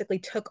 We basically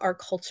took our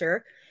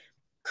culture,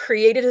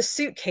 created a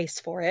suitcase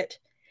for it,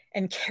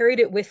 and carried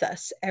it with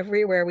us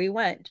everywhere we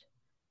went.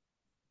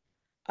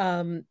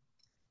 And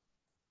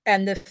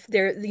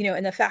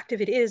the fact of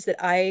it is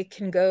that I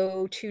can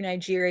go to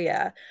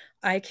Nigeria,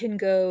 I can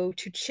go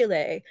to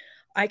Chile,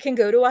 I can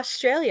go to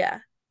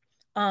Australia,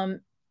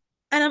 and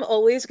I'm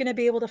always going to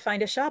be able to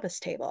find a Shabbos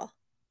table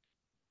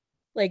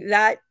like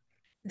that.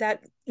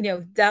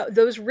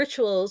 Those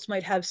rituals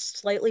might have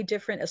slightly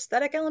different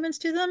aesthetic elements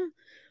to them,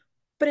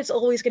 but it's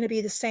always going to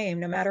be the same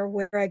no matter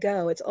where I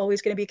go. It's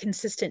always going to be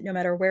consistent no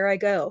matter where I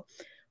go.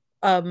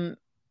 Um,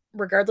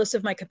 Regardless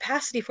of my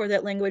capacity for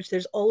that language,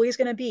 there's always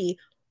going to be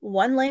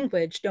one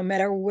language, no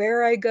matter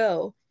where I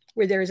go,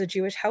 where there is a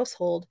Jewish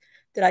household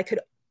that I could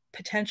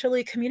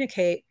potentially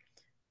communicate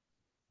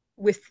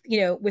with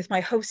my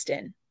host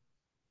in.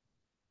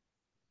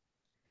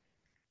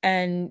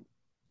 And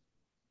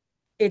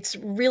it's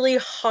really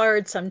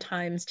hard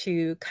sometimes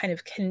to kind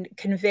of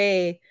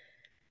convey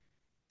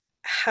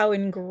how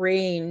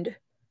ingrained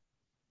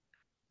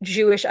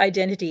Jewish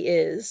identity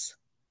is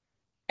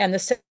and the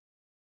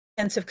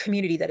sense of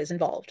community that is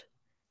involved.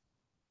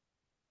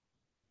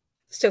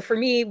 So for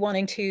me, what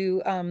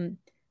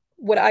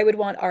I would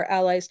want our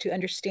allies to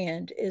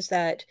understand is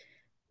that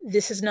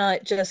this is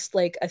not just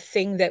like a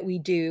thing that we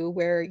do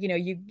where,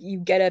 you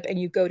get up and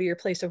you go to your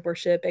place of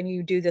worship and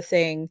you do the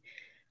thing.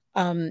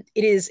 It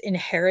is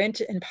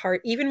inherent in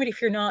part, even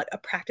if you're not a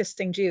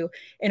practicing Jew,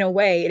 in a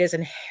way, it is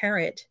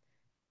inherent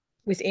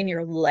within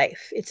your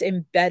life. It's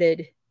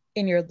embedded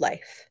in your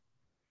life.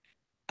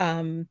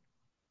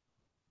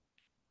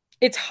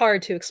 It's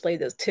hard to explain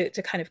those, to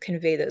kind of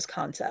convey those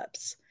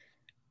concepts.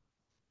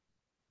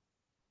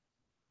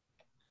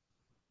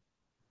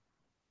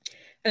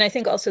 And I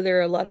think also there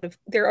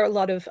are a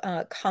lot of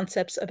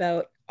concepts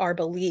about our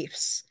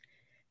beliefs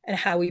and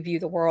how we view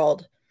the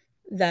world,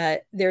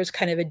 that there's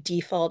kind of a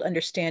default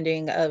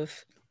understanding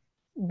of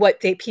what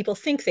people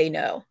think they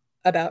know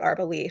about our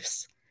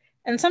beliefs.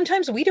 And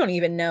sometimes we don't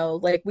even know,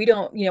 like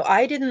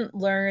I didn't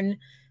learn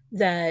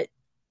that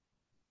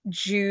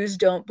Jews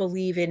don't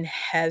believe in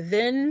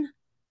heaven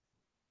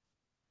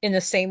in the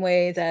same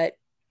way that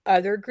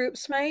other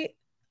groups might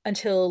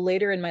until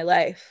later in my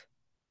life.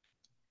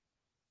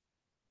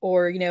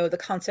 Or, the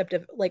concept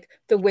of like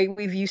the way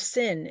we view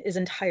sin is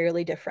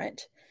entirely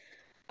different.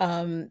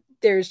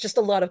 There's just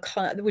a lot of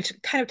which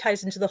kind of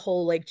ties into the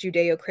whole like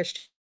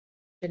Judeo-Christian,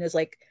 is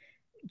like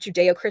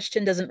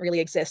Judeo-Christian doesn't really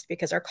exist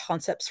because our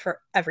concepts for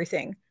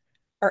everything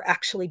are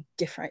actually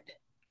different.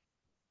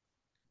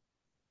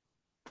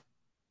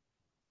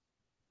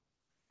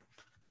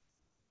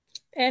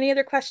 Any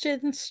other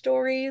questions,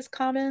 stories,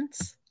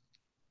 comments?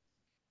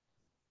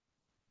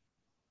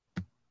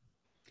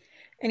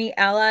 Any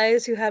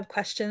allies who have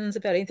questions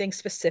about anything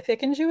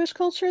specific in Jewish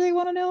culture they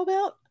want to know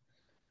about?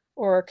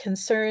 Or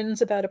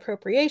concerns about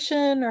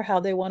appropriation or how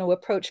they want to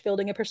approach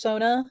building a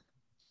persona?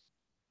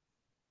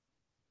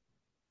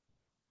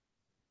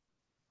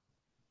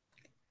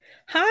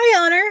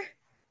 Hi, Honor.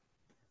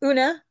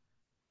 Una.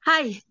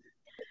 Hi.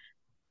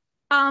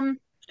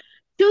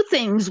 Two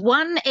things.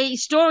 One, a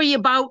story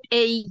about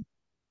a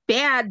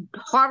bad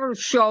horror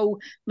show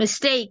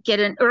mistake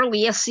at an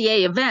early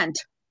SCA event.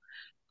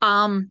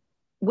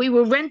 We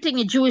were renting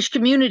a Jewish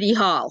community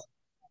hall,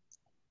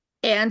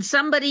 and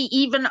somebody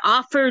even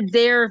offered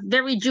their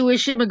very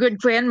Jewish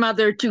immigrant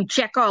grandmother to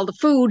check all the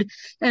food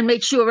and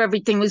make sure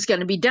everything was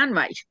going to be done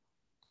right.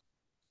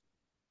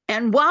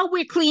 And while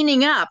we're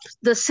cleaning up,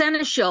 the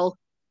seneschal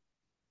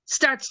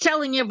starts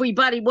telling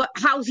everybody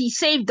how he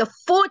saved a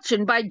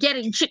fortune by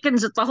getting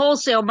chickens at the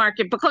wholesale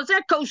market, because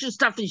that kosher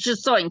stuff is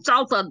just throwing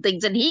salt on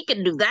things and he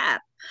can do that.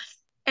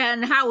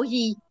 And how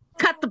he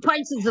cut the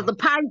prices of the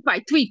pies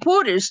by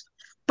 3/4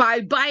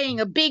 by buying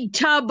a big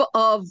tub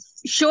of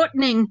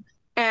shortening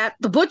at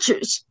the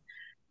butcher's.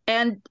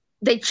 And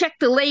they check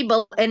the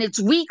label and it's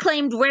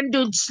reclaimed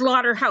rendered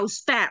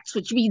slaughterhouse fats,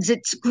 which means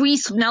it's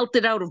grease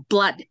melted out of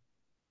blood.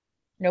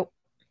 Nope.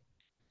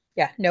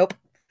 Yeah, nope.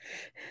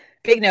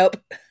 Big nope.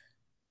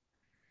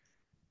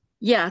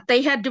 Yeah,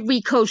 they had to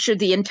re-kosher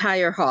the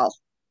entire hall.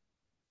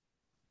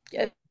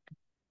 Yeah.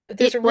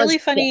 There's a really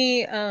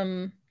funny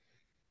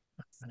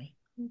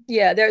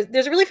yeah,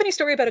 there's a really funny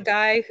story about a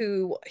guy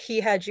who he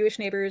had Jewish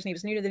neighbors and he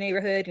was new to the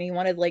neighborhood and he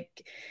wanted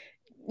like,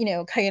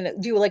 kind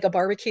of do like a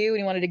barbecue and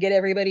he wanted to get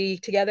everybody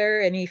together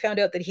and he found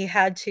out that he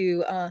had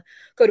to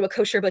go to a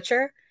kosher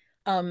butcher.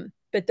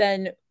 But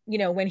then,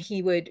 when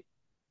he went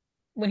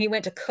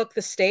to cook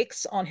the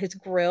steaks on his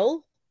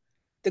grill,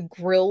 the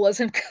grill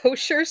wasn't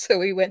kosher,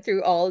 so he went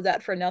through all of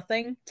that for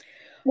nothing.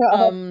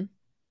 No.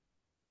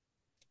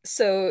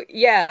 So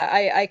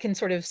yeah, I can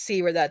sort of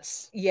see where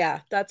that's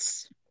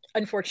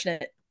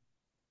unfortunate.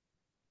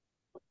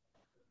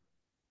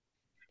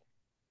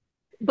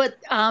 But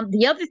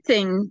the other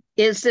thing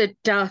is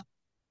that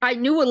I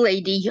knew a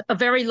lady a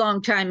very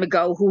long time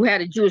ago who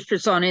had a Jewish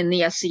persona in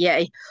the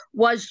SCA,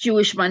 was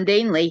Jewish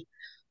mundanely,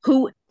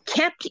 who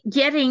kept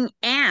getting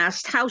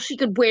asked how she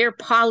could wear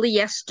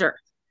polyester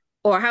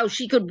or how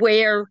she could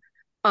wear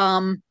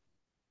um,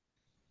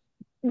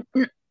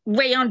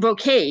 rayon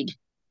brocade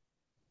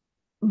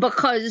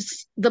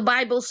because the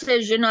Bible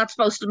says you're not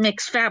supposed to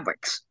mix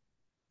fabrics.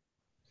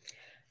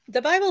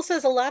 The Bible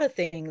says a lot of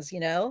things, you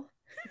know.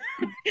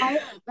 I'm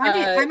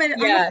a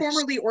Yeah.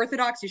 formerly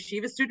Orthodox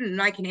yeshiva student,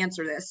 and I can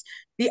answer this.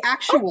 The Oh,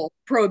 actual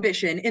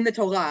prohibition in the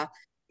Torah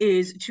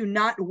is to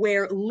not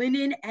wear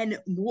linen and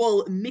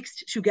wool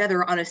mixed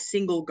together on a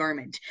single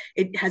garment.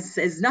 It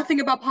says nothing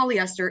about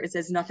polyester. It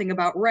says nothing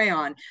about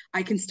rayon.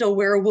 I can still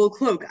wear a wool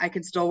cloak. I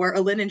can still wear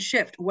a linen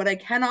shift. What I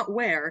cannot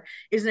wear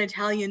is an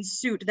Italian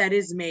suit that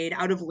is made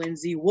out of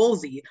linsey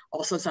woolsey,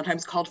 also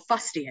sometimes called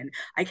fustian.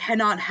 I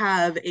cannot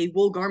have a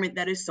wool garment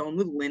that is sewn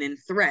with linen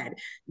thread.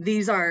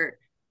 These are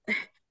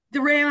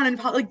the rayon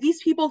and like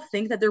these people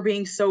think that they're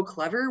being so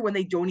clever when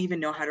they don't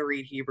even know how to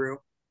read Hebrew.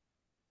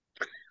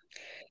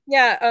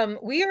 Yeah,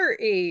 we are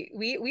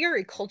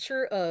a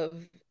culture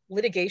of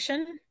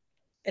litigation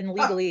and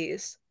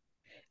legalese.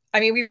 I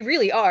mean, we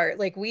really are.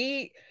 Like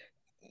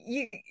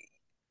you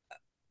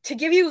to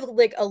give you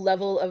like a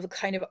level of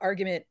kind of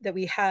argument that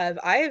we have,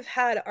 I've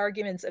had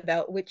arguments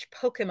about which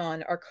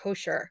Pokemon are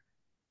kosher.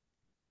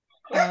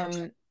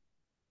 Um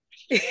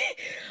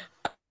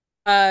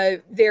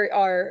there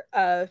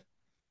are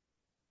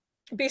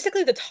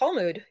basically the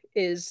Talmud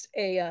is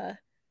a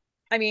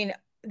I mean,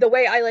 the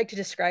way I like to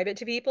describe it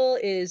to people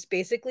is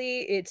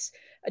basically it's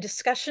a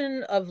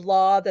discussion of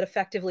law that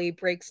effectively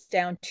breaks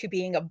down to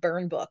being a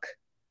burn book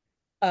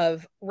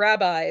of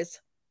rabbis,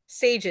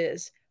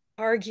 sages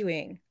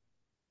arguing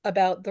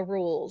about the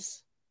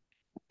rules.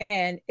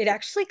 And it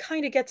actually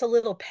kind of gets a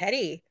little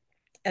petty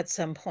at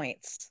some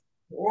points.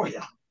 Oh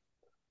yeah.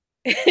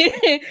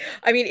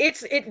 I mean,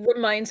 it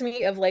reminds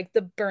me of like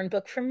the burn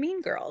book from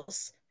Mean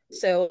Girls.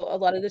 So a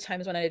lot of the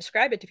times when I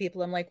describe it to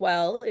people, I'm like,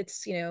 well,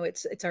 it's, you know,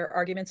 it's our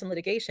arguments and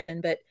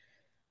litigation, but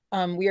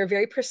we are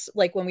very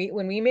like when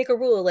we make a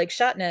rule like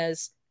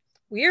Shatnez,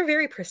 we are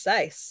very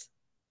precise.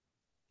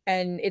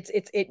 And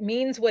it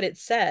means what it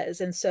says.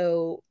 And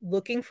so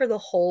looking for the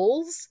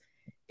holes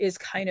is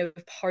kind of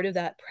part of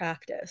that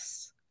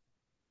practice.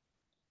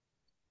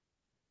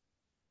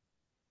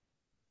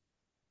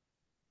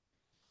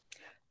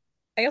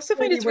 I also Way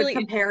find you it's would really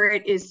compare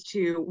it is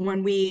to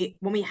when we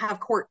have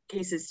court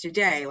cases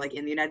today, like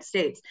in the United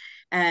States,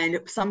 and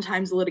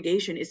sometimes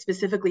litigation is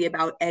specifically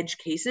about edge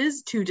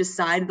cases to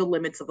decide the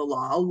limits of the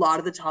law. A lot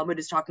of the Talmud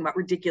is talking about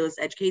ridiculous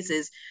edge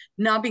cases,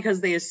 not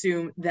because they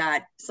assume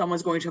that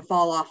someone's going to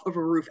fall off of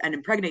a roof and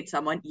impregnate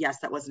someone. Yes,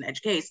 that was an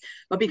edge case,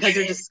 but because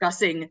they're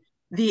discussing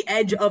the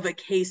edge of a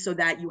case so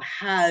that you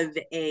have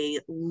a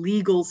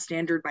legal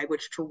standard by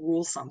which to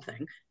rule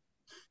something.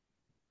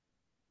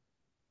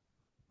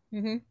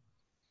 mm-hmm.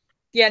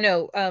 Yeah,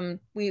 no,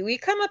 we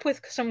come up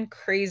with some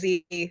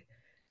crazy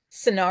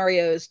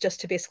scenarios just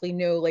to basically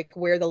know like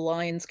where the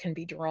lines can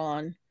be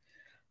drawn.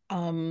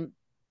 Um,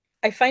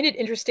 I find it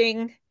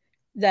interesting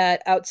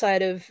that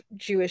outside of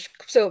Jewish,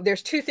 so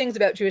there's two things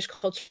about Jewish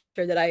culture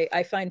that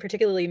I find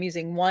particularly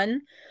amusing.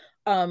 One,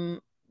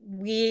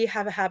 we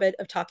have a habit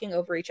of talking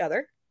over each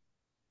other.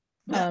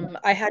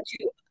 I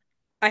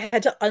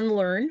had to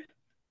unlearn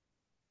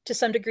to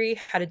some degree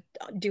how to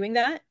doing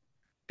that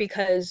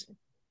because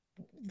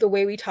the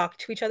way we talk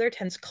to each other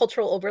tends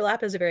cultural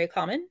overlap is very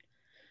common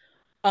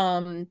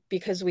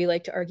because we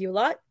like to argue a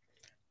lot.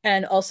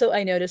 And also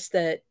I noticed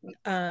that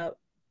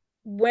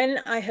when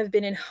I have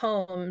been in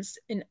homes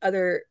in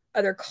other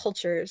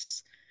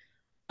cultures,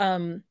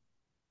 um,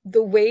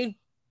 the way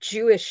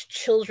Jewish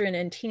children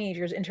and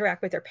teenagers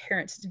interact with their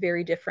parents is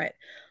very different.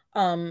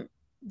 Um,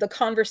 the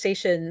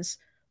conversations,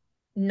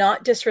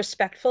 not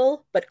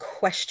disrespectful, but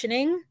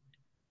questioning.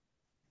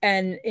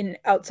 And in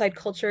outside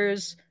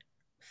cultures,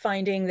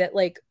 finding that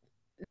like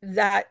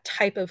that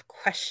type of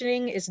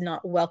questioning is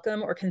not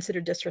welcome or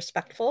considered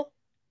disrespectful,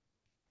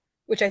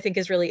 which I think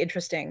is really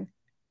interesting.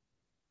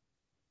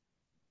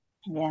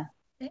 Yeah.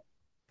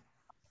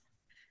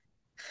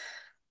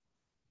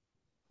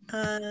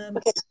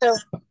 Okay, so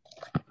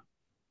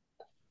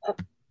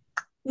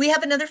we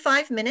have another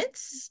 5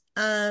 minutes.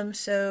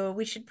 So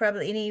we should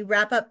probably any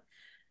wrap up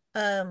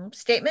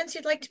statements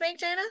you'd like to make,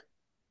 Jana?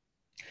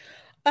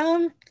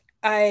 Um,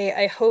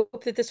 I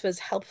hope that this was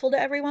helpful to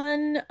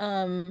everyone.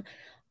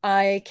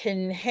 I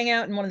can hang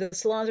out in one of the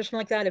salons or something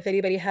like that if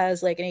anybody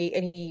has like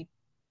any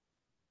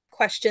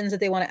questions that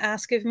they want to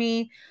ask of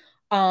me.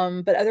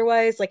 But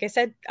otherwise, like I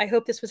said, I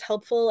hope this was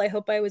helpful. I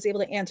hope I was able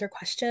to answer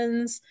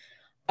questions.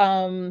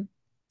 Um,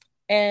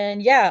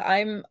 and yeah,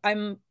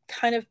 I'm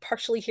kind of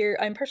partially here.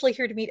 I'm partially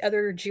here to meet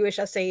other Jewish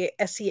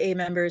SCA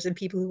members and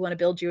people who want to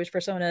build Jewish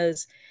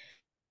personas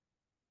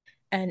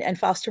and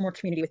foster more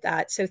community with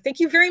that. So thank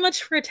you very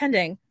much for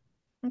attending.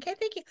 Okay,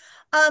 thank you.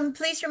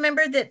 Please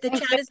remember that the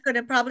chat is going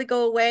to probably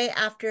go away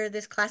after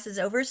this class is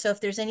over. So if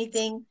there's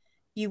anything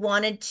you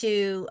wanted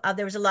to,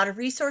 there was a lot of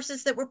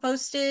resources that were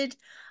posted,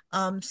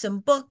 some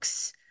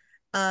books,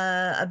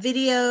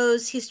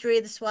 videos, history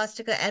of the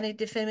swastika, and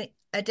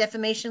a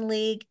defamation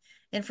league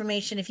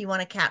information. If you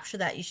want to capture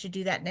that, you should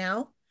do that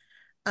now.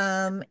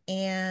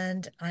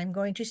 And I'm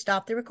going to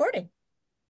stop the recording.